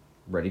things.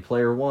 Ready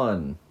Player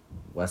One,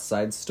 West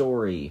Side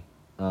Story,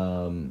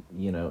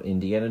 you know,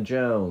 Indiana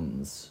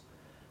Jones.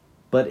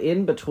 But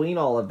in between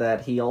all of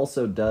that, he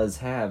also does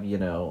have, you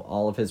know,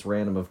 all of his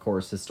random, of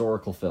course,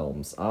 historical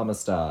films.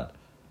 Amistad.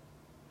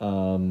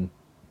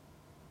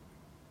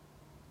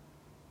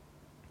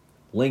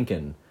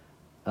 Lincoln.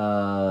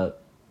 The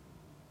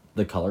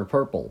Color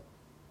Purple.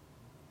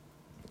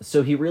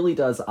 So he really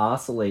does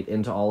oscillate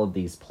into all of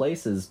these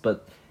places,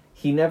 but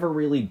he never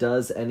really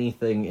does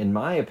anything, in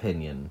my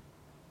opinion,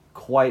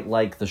 quite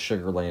like the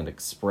Sugarland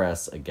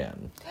Express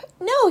again.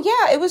 No,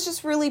 yeah, it was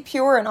just really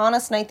pure and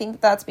honest, and I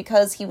think that's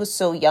because he was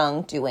so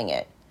young doing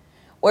it.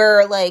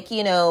 Where, like,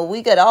 you know,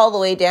 we got all the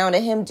way down to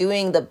him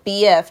doing the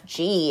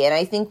BFG, and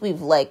I think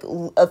we've, like,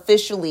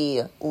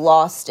 officially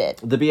lost it.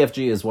 The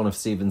BFG is one of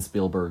Steven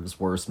Spielberg's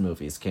worst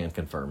movies, can't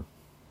confirm.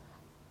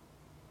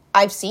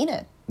 I've seen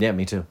it. Yeah,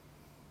 me too.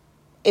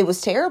 It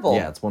was terrible.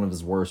 Yeah, it's one of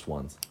his worst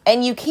ones.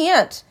 And you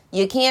can't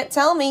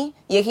tell me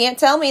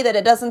that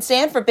it doesn't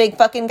stand for big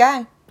fucking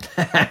guy.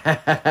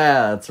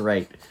 That's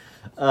right.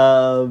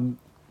 And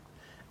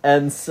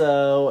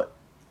so,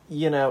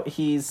 you know,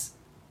 he's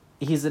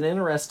an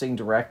interesting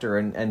director,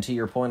 and to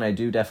your point, I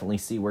do definitely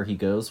see where he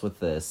goes with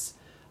this.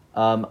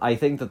 I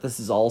think that this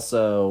is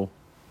also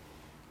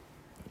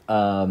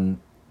a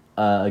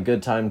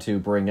good time to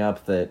bring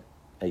up that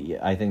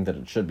I think that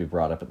it should be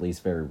brought up, at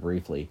least very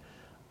briefly,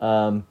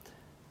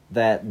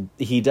 that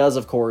he does,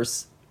 of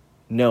course,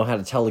 know how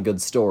to tell a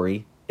good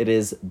story. It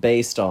is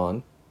based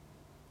on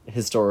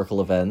historical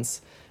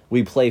events.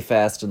 We play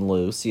fast and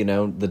loose, you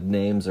know, the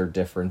names are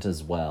different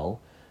as well.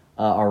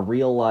 Our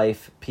real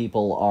life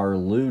people are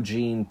Lou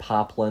Jean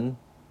Poplin,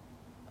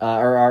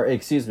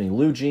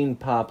 Lou Jean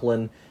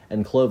Poplin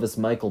and Clovis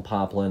Michael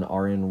Poplin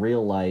are in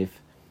real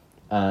life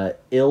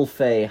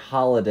Ilfay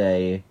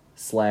Holiday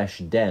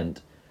 /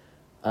 Dent,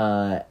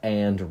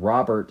 and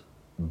Robert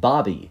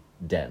Bobby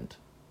Dent.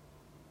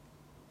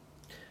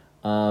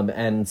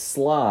 And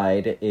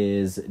Slide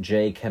is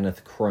J.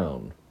 Kenneth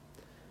Crone.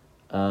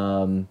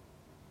 In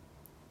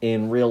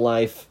real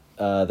life,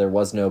 there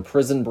was no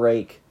prison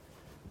break.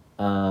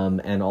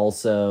 And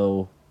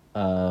also,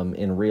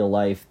 in real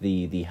life,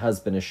 the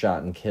husband is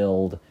shot and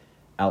killed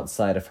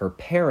outside of her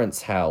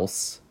parents'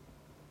 house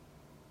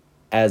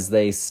as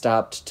they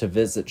stopped to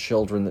visit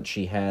children that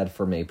she had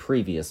from a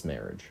previous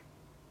marriage.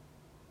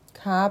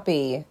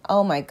 Copy.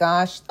 Oh my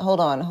gosh. Hold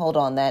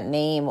on. That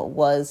name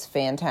was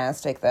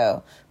fantastic,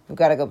 though. We've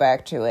got to go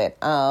back to it.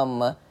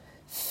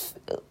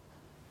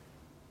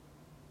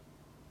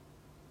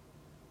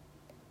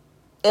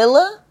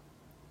 Isla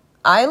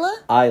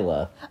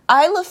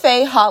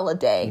Faye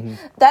Holiday. Mm-hmm.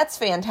 That's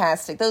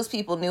fantastic. Those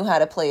people knew how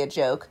to play a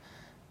joke.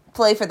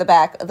 Play for the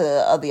back of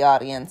the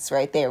audience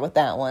right there with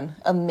that one.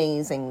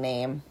 Amazing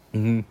name.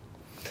 Mm-hmm.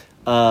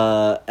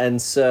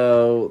 And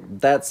so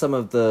that's some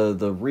of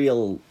the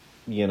real,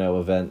 you know,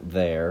 event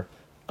there.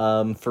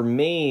 For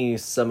me,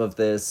 some of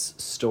this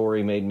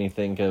story made me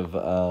think of,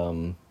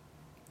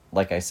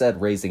 like I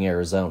said, Raising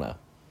Arizona.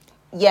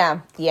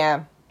 Yeah.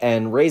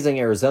 And Raising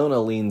Arizona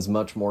leans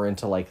much more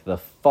into, like, the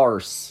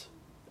farce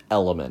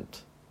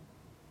element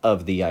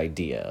of the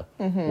idea.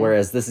 Mm-hmm.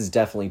 Whereas this is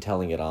definitely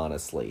telling it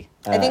honestly.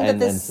 I think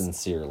that and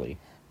sincerely.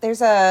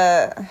 There's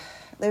a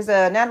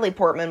Natalie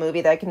Portman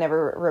movie that I can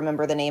never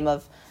remember the name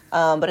of.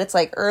 But it's,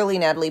 like, early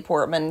Natalie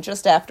Portman,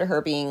 just after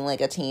her being,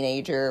 like, a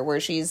teenager, where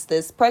she's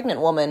this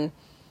pregnant woman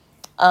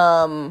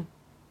who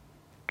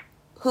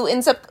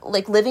ends up,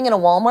 like, living in a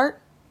Walmart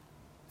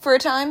for a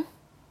time.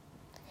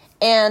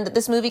 And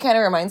this movie kind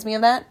of reminds me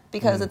of that,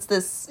 because it's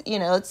this, you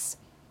know, it's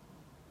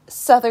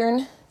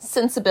Southern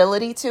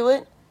sensibility to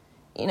it.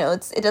 You know,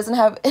 it doesn't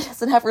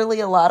have really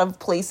a lot of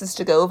places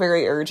to go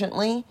very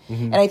urgently.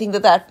 Mm-hmm. And I think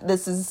that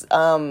this is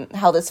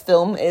how this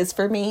film is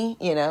for me,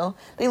 you know.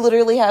 They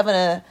literally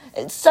have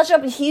such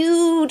a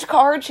huge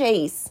car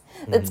chase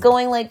that's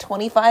going like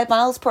 25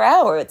 miles per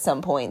hour at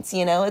some points,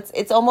 you know.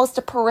 It's almost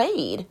a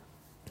parade.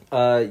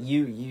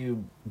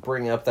 You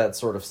bring up that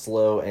sort of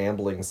slow,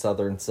 ambling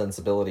Southern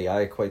sensibility.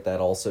 I equate that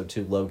also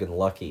to Logan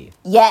Lucky.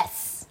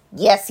 Yes.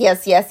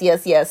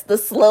 The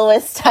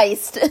slowest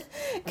heist,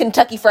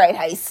 Kentucky Fried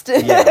Heist.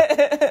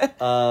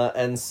 Yeah.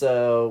 And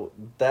so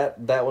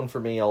that one for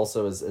me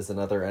also is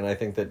another, and I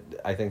think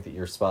that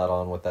you're spot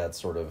on with that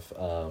sort of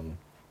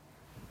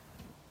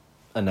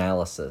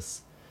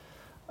analysis.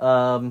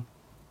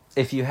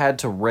 If you had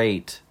to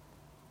rate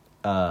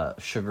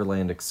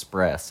Sugarland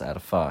Express out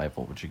of 5,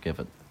 what would you give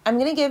it? I'm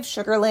gonna give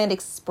Sugarland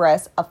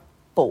Express a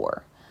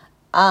 4.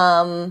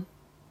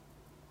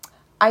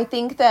 I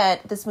think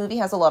that this movie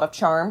has a lot of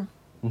charm.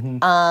 Mm-hmm.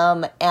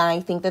 And I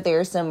think that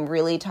there are some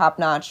really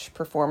top-notch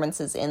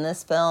performances in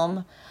this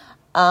film.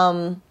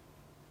 But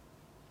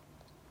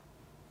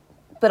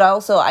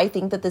also, I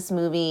think that this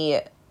movie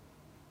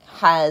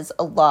has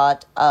a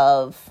lot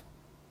of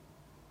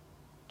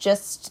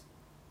just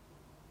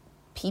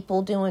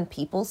people doing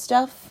people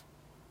stuff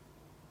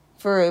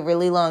for a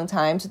really long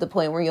time, to the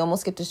point where you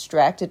almost get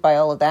distracted by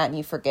all of that and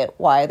you forget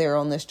why they're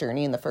on this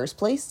journey in the first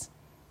place.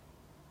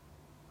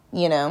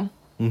 You know?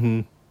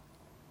 Mm-hmm.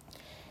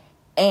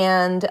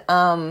 And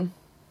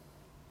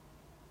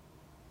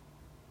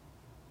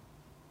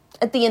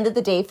at the end of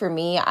the day, for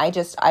me, I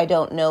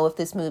don't know if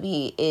this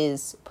movie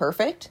is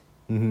perfect.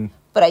 Mm-hmm.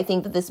 But I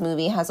think that this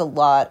movie has a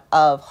lot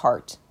of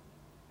heart.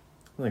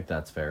 I think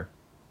that's fair.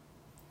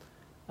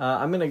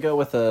 I'm going to go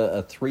with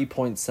a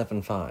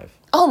 3.75.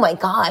 Oh my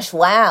gosh,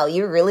 wow,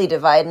 you're really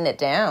dividing it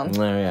down.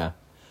 Oh, yeah.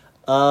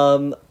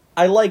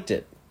 I liked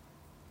it.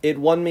 It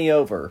won me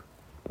over,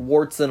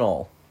 warts and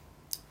all.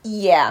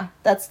 Yeah,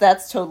 that's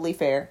totally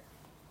fair.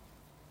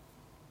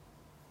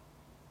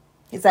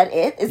 Is that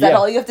it? Is that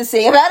all you have to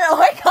say about it? Oh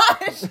my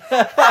gosh.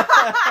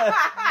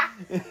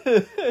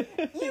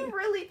 You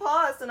really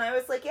paused, and I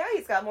was like, yeah,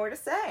 he's got more to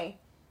say.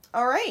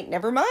 All right,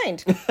 never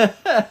mind.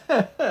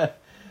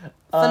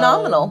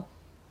 Phenomenal.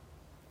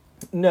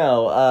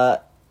 No,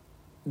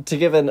 to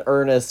give an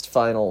earnest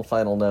final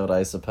note,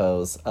 I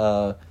suppose.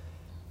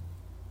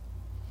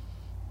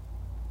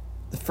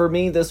 For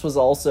me, this was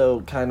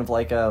also kind of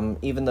like,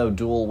 even though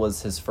Duel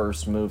was his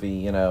first movie,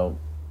 you know,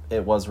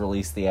 it was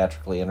released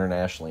theatrically,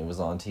 internationally, it was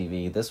on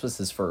TV. This was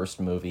his first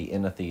movie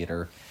in a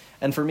theater.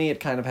 And for me, it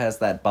kind of has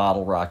that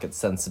bottle rocket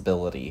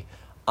sensibility.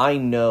 I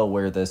know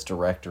where this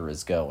director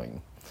is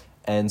going.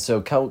 And so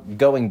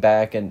going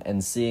back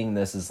and seeing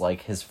this as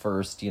like his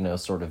first, you know,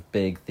 sort of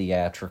big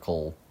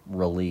theatrical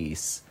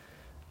release,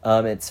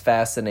 it's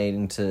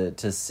fascinating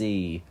to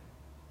see,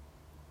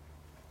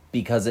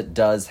 because it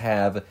does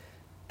have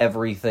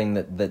everything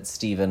that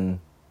Steven,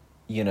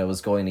 you know,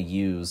 is going to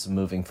use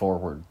moving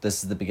forward.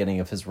 This is the beginning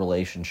of his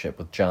relationship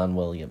with John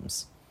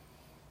Williams.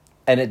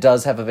 And it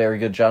does have a very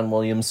good John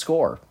Williams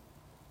score.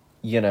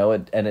 You know,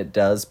 and it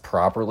does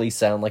properly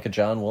sound like a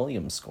John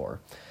Williams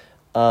score.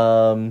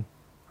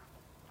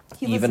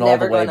 Even all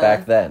the way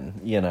back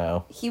then, you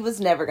know. He was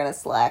never going to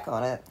slack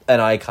on it. An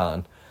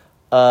icon.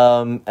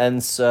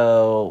 And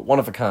so, one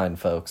of a kind,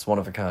 folks. One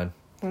of a kind.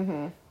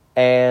 Mm-hmm.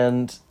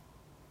 And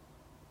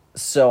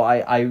so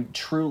I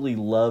truly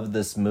love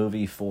this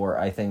movie for,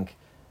 I think,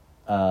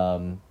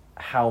 how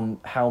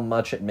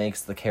much it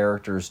makes the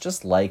characters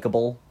just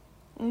likable.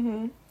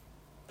 Mm-hmm.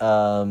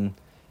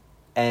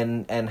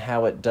 And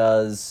how it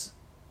does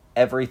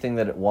everything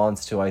that it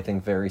wants to, I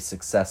think, very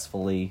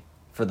successfully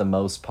for the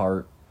most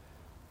part.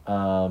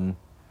 And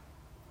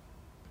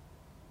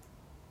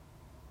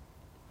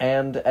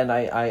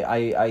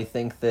I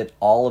think that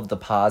all of the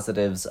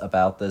positives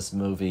about this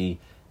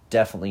movie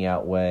definitely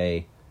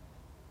outweigh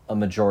a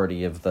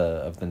majority of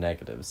the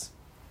negatives.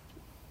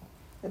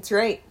 That's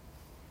right.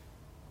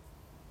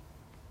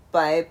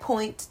 By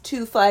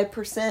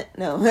 0.25%.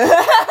 No.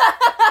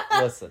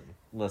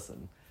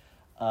 Listen.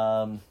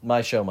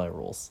 My show, my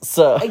rules.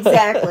 So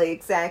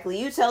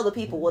Exactly. You tell the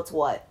people what's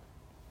what.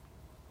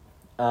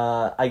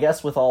 I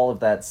guess with all of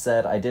that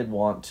said, I did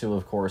want to,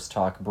 of course,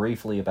 talk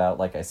briefly about,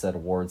 like I said,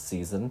 awards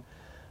season.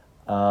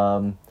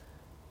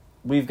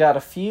 We've got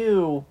a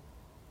few,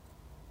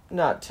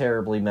 not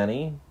terribly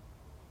many,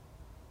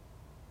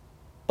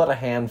 but a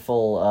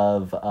handful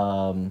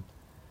of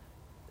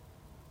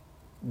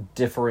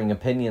differing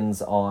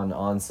opinions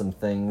on some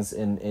things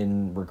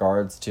in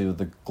regards to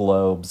the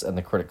Globes and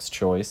the Critics'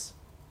 Choice.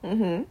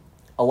 Mm-hmm.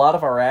 A lot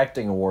of our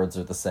acting awards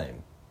are the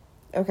same.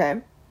 Okay.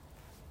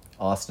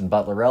 Austin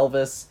Butler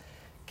Elvis,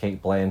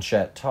 Kate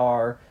Blanchett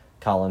Tar,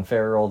 Colin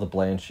Farrell, the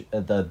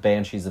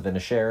Banshees of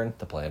Inisherin,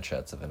 the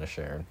Blanchetts of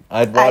Inisherin.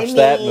 I'd watch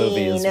that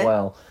movie as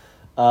well.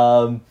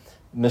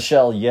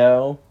 Michelle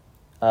Yeoh,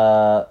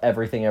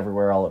 Everything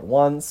Everywhere All at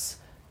Once,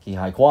 Ki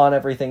Hai Kwan,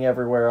 Everything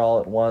Everywhere All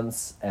at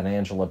Once, and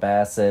Angela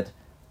Bassett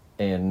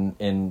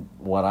in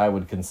what I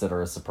would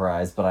consider a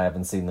surprise, but I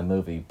haven't seen the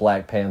movie,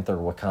 Black Panther: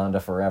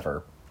 Wakanda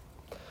Forever.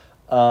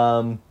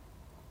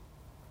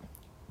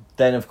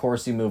 Then, of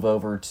course, you move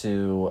over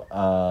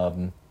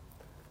to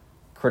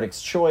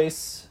Critics'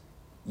 Choice.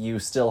 You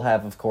still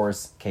have, of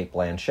course, Kate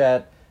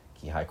Blanchett,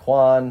 Ki Hai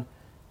Kwan,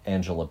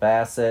 Angela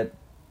Bassett.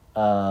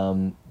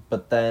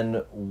 But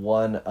then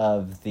one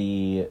of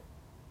the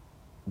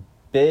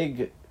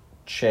big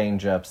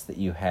change-ups that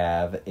you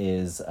have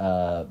is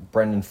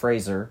Brendan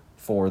Fraser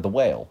for The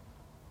Whale.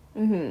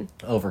 Mm-hmm.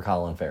 Over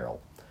Colin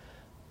Farrell.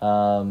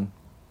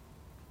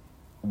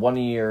 One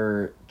of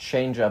your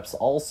change-ups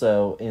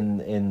also in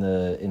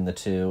the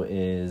two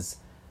is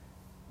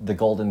the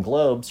Golden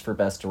Globes for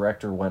Best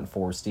Director went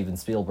for Steven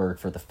Spielberg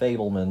for The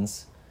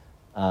Fabelmans,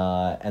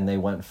 and they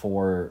went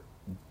for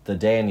the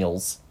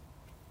Daniels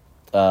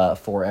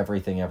for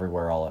Everything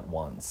Everywhere All at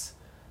Once.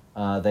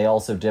 They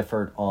also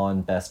differed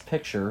on Best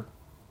Picture.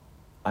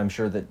 I'm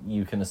sure that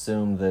you can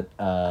assume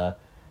that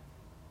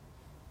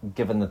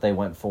given that they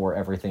went for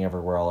Everything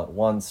Everywhere All at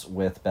Once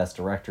with Best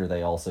Director,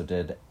 they also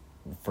did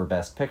for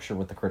Best Picture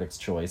with the Critics'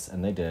 Choice,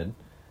 and they did.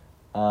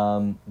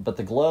 But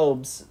the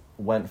Globes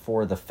went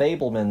for The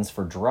Fabelmans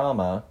for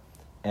drama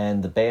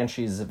and the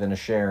Banshees of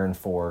Inisherin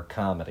for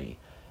comedy.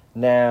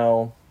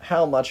 Now,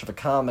 how much of a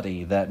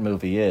comedy that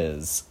movie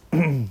is...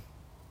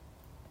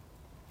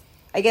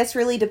 I guess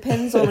really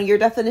depends on your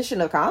definition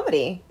of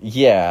comedy.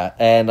 Yeah,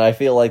 and I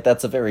feel like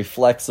that's a very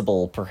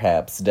flexible,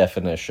 perhaps,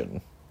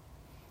 definition.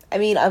 I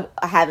mean, I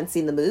haven't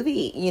seen the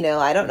movie. You know,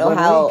 I don't know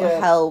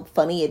how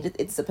funny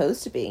it's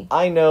supposed to be.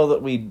 I know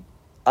that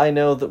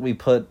we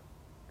put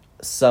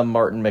some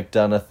Martin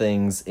McDonagh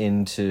things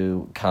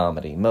into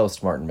comedy.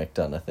 Most Martin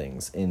McDonagh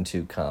things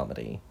into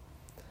comedy.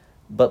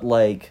 But,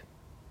 like,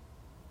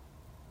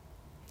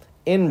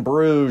 In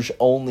Bruges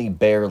only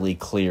barely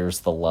clears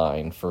the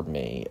line for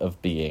me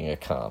of being a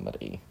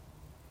comedy.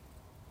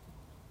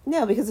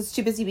 No, because it's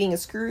too busy being a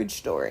Scrooge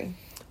story.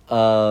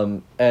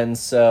 And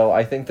so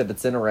I think that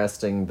it's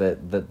interesting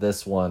that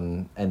this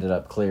one ended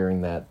up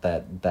clearing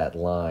that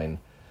line.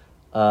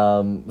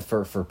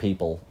 for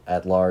people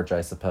at large,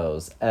 I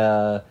suppose.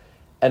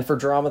 And for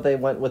drama, they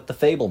went with The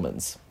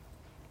Fabelmans,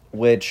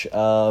 which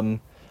I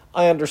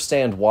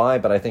understand why,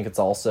 but I think it's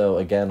also,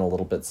 again, a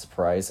little bit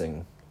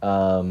surprising.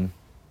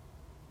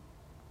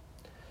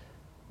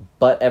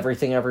 But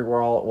Everything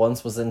Everywhere All at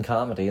Once was in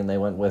comedy, and they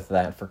went with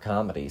that for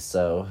comedy.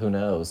 So who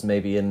knows?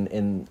 Maybe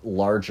in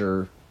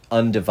larger,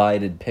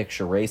 undivided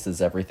picture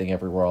races, Everything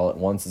Everywhere All at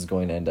Once is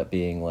going to end up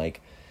being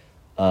like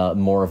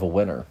more of a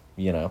winner,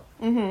 you know?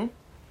 Mm-hmm.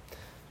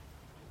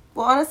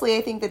 Well, honestly,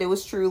 I think that it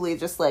was truly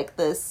just like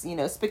this, you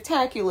know,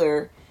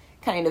 spectacular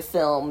kind of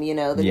film, you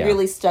know, that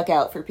really stuck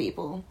out for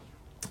people.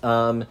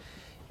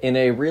 In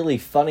a really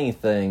funny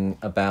thing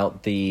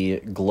about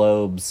the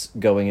Globes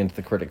going into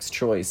the Critics'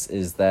 Choice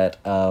is that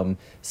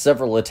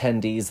several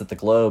attendees at the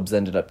Globes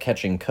ended up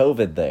catching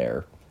COVID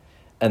there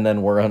and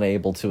then were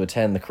unable to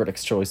attend the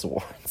Critics' Choice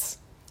Awards.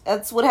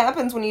 That's what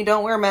happens when you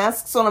don't wear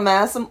masks on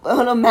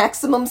a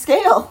maximum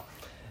scale.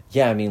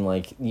 Yeah, I mean,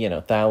 like, you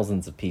know,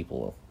 thousands of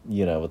people,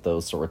 you know, with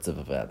those sorts of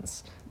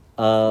events.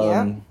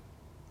 So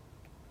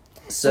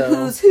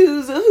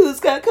who's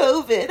got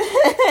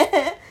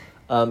COVID?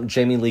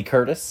 Jamie Lee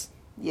Curtis.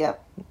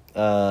 Yep.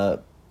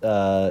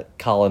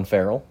 Colin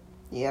Farrell.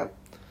 Yep.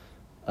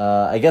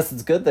 I guess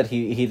it's good that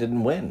he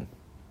didn't win.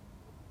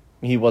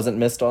 He wasn't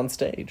missed on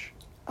stage.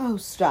 Oh,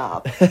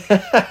 stop.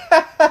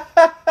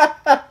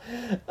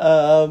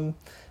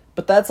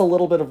 But that's a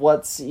little bit of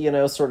what's, you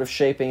know, sort of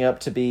shaping up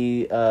to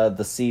be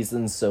the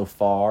season so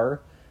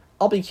far.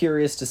 I'll be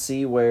curious to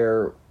see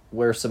where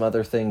some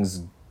other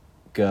things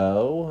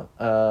go.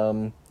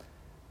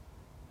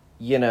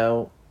 You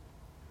know,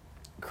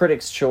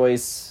 Critics'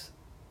 Choice,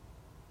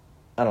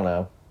 I don't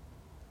know,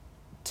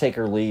 take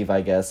or leave,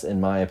 I guess,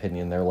 in my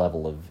opinion, their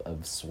level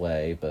of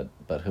sway,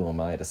 but who am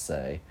I to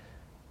say?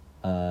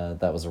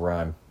 That was a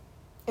rhyme.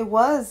 It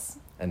was.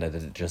 And I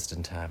did it just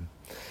in time.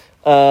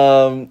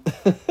 Nailing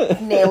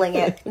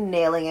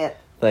it.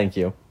 Thank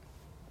you.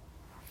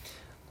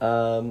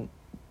 I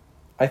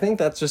think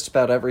that's just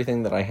about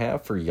everything that I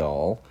have for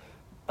y'all.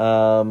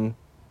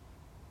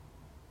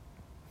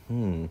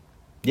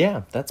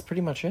 Yeah, that's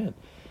pretty much it.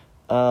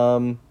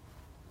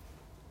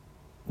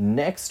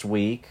 Next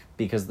week,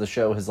 because the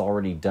show has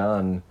already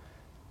done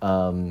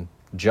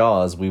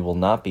Jaws, we will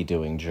not be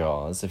doing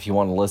Jaws. If you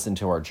want to listen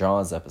to our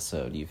Jaws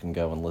episode, you can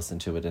go and listen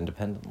to it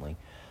independently.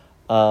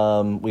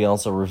 We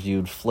also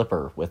reviewed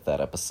Flipper with that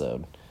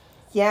episode.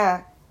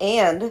 Yeah,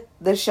 and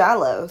The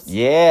Shallows.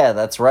 Yeah,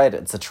 that's right.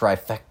 It's a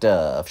trifecta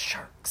of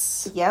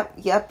sharks. Yep.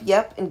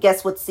 And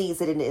guess what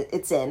season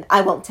it's in?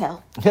 I won't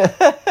tell.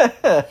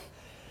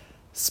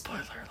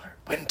 Spoiler alert,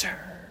 winter.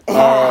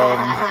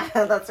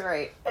 That's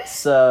right.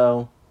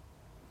 So,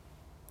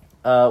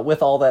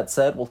 with all that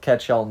said, we'll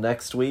catch y'all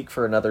next week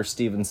for another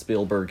Steven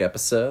Spielberg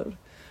episode.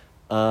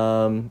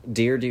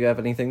 Dear, do you have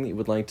anything that you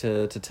would like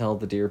to tell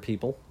the dear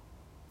people?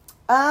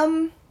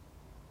 I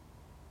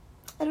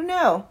don't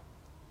know.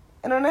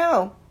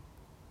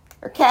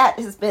 Our cat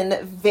has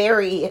been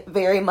very,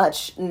 very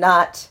much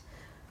not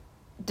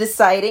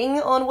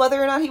deciding on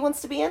whether or not he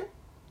wants to be in.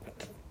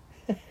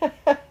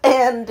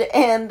 and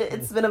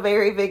it's been a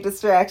very big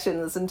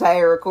distraction this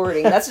entire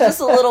recording. That's just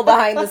a little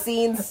behind the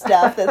scenes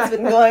stuff that's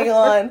been going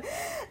on.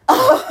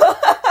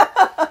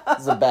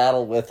 It's a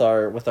battle with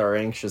our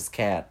anxious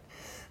cat.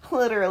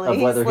 Literally.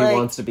 Of whether he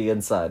wants to be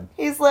inside.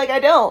 He's like, I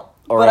don't.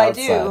 Or but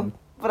outside. I do.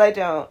 But I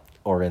don't.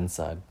 Or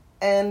inside.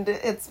 And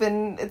it's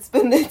been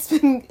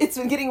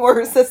getting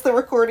worse as the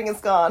recording is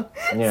gone.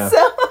 Yeah.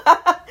 So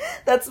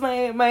that's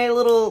my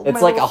little. It's my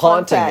like little a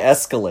haunting fact.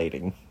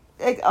 Escalating.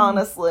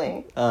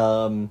 Honestly.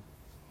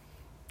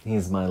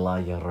 He's my La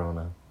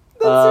Llorona.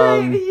 That's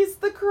right. He's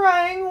the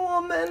crying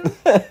woman.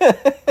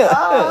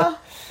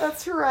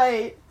 That's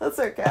right. That's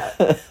our cat.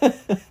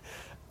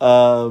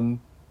 But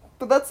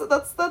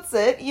that's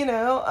it. You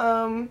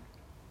know.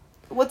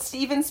 What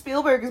Steven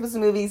Spielberg's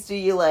movies do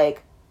you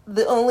like?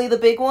 Only the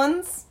big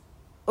ones?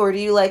 Or do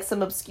you like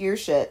some obscure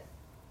shit?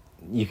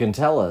 You can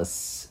tell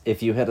us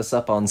if you hit us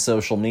up on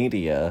social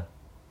media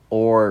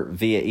or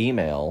via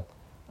email.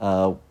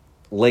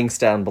 Links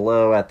down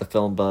below at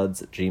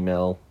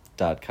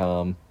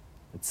thefilmbuds@gmail.com,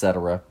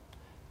 etc.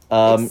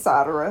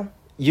 Etc.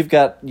 You've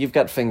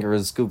got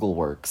fingers, Google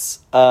works.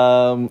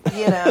 You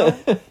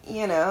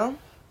know.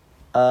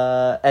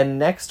 And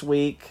next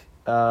week,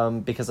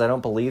 because I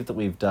don't believe that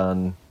we've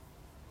done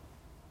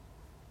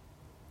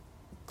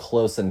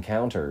Close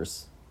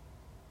Encounters,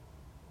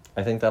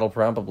 I think that'll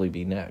probably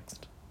be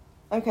next.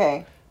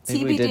 Okay. Maybe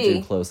TBD. we did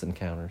do Close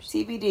Encounters.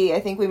 TBD, I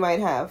think we might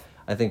have.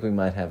 I think we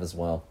might have as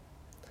well.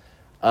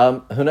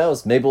 Who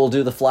knows? Maybe we'll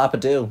do the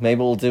Flop-a-Doo. Maybe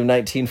we'll do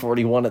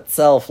 1941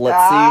 itself.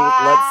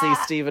 Let's see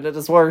Steven at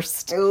his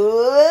worst.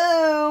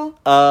 Ooh.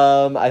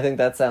 I think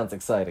that sounds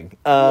exciting.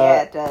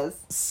 Yeah, it does.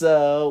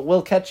 So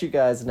we'll catch you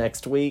guys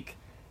next week.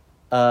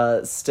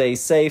 Stay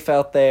safe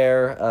out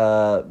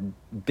there.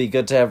 Be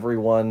good to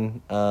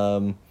everyone.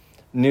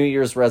 New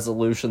Year's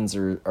resolutions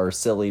are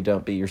silly.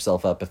 Don't beat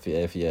yourself up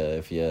if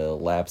you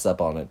lapse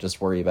up on it.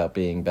 Just worry about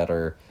being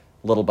better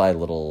little by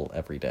little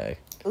every day.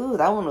 Ooh,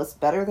 that one was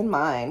better than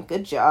mine.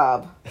 Good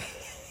job.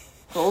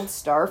 Gold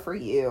star for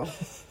you.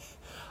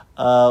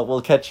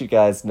 We'll catch you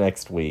guys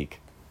next week.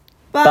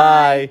 Bye.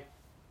 Bye.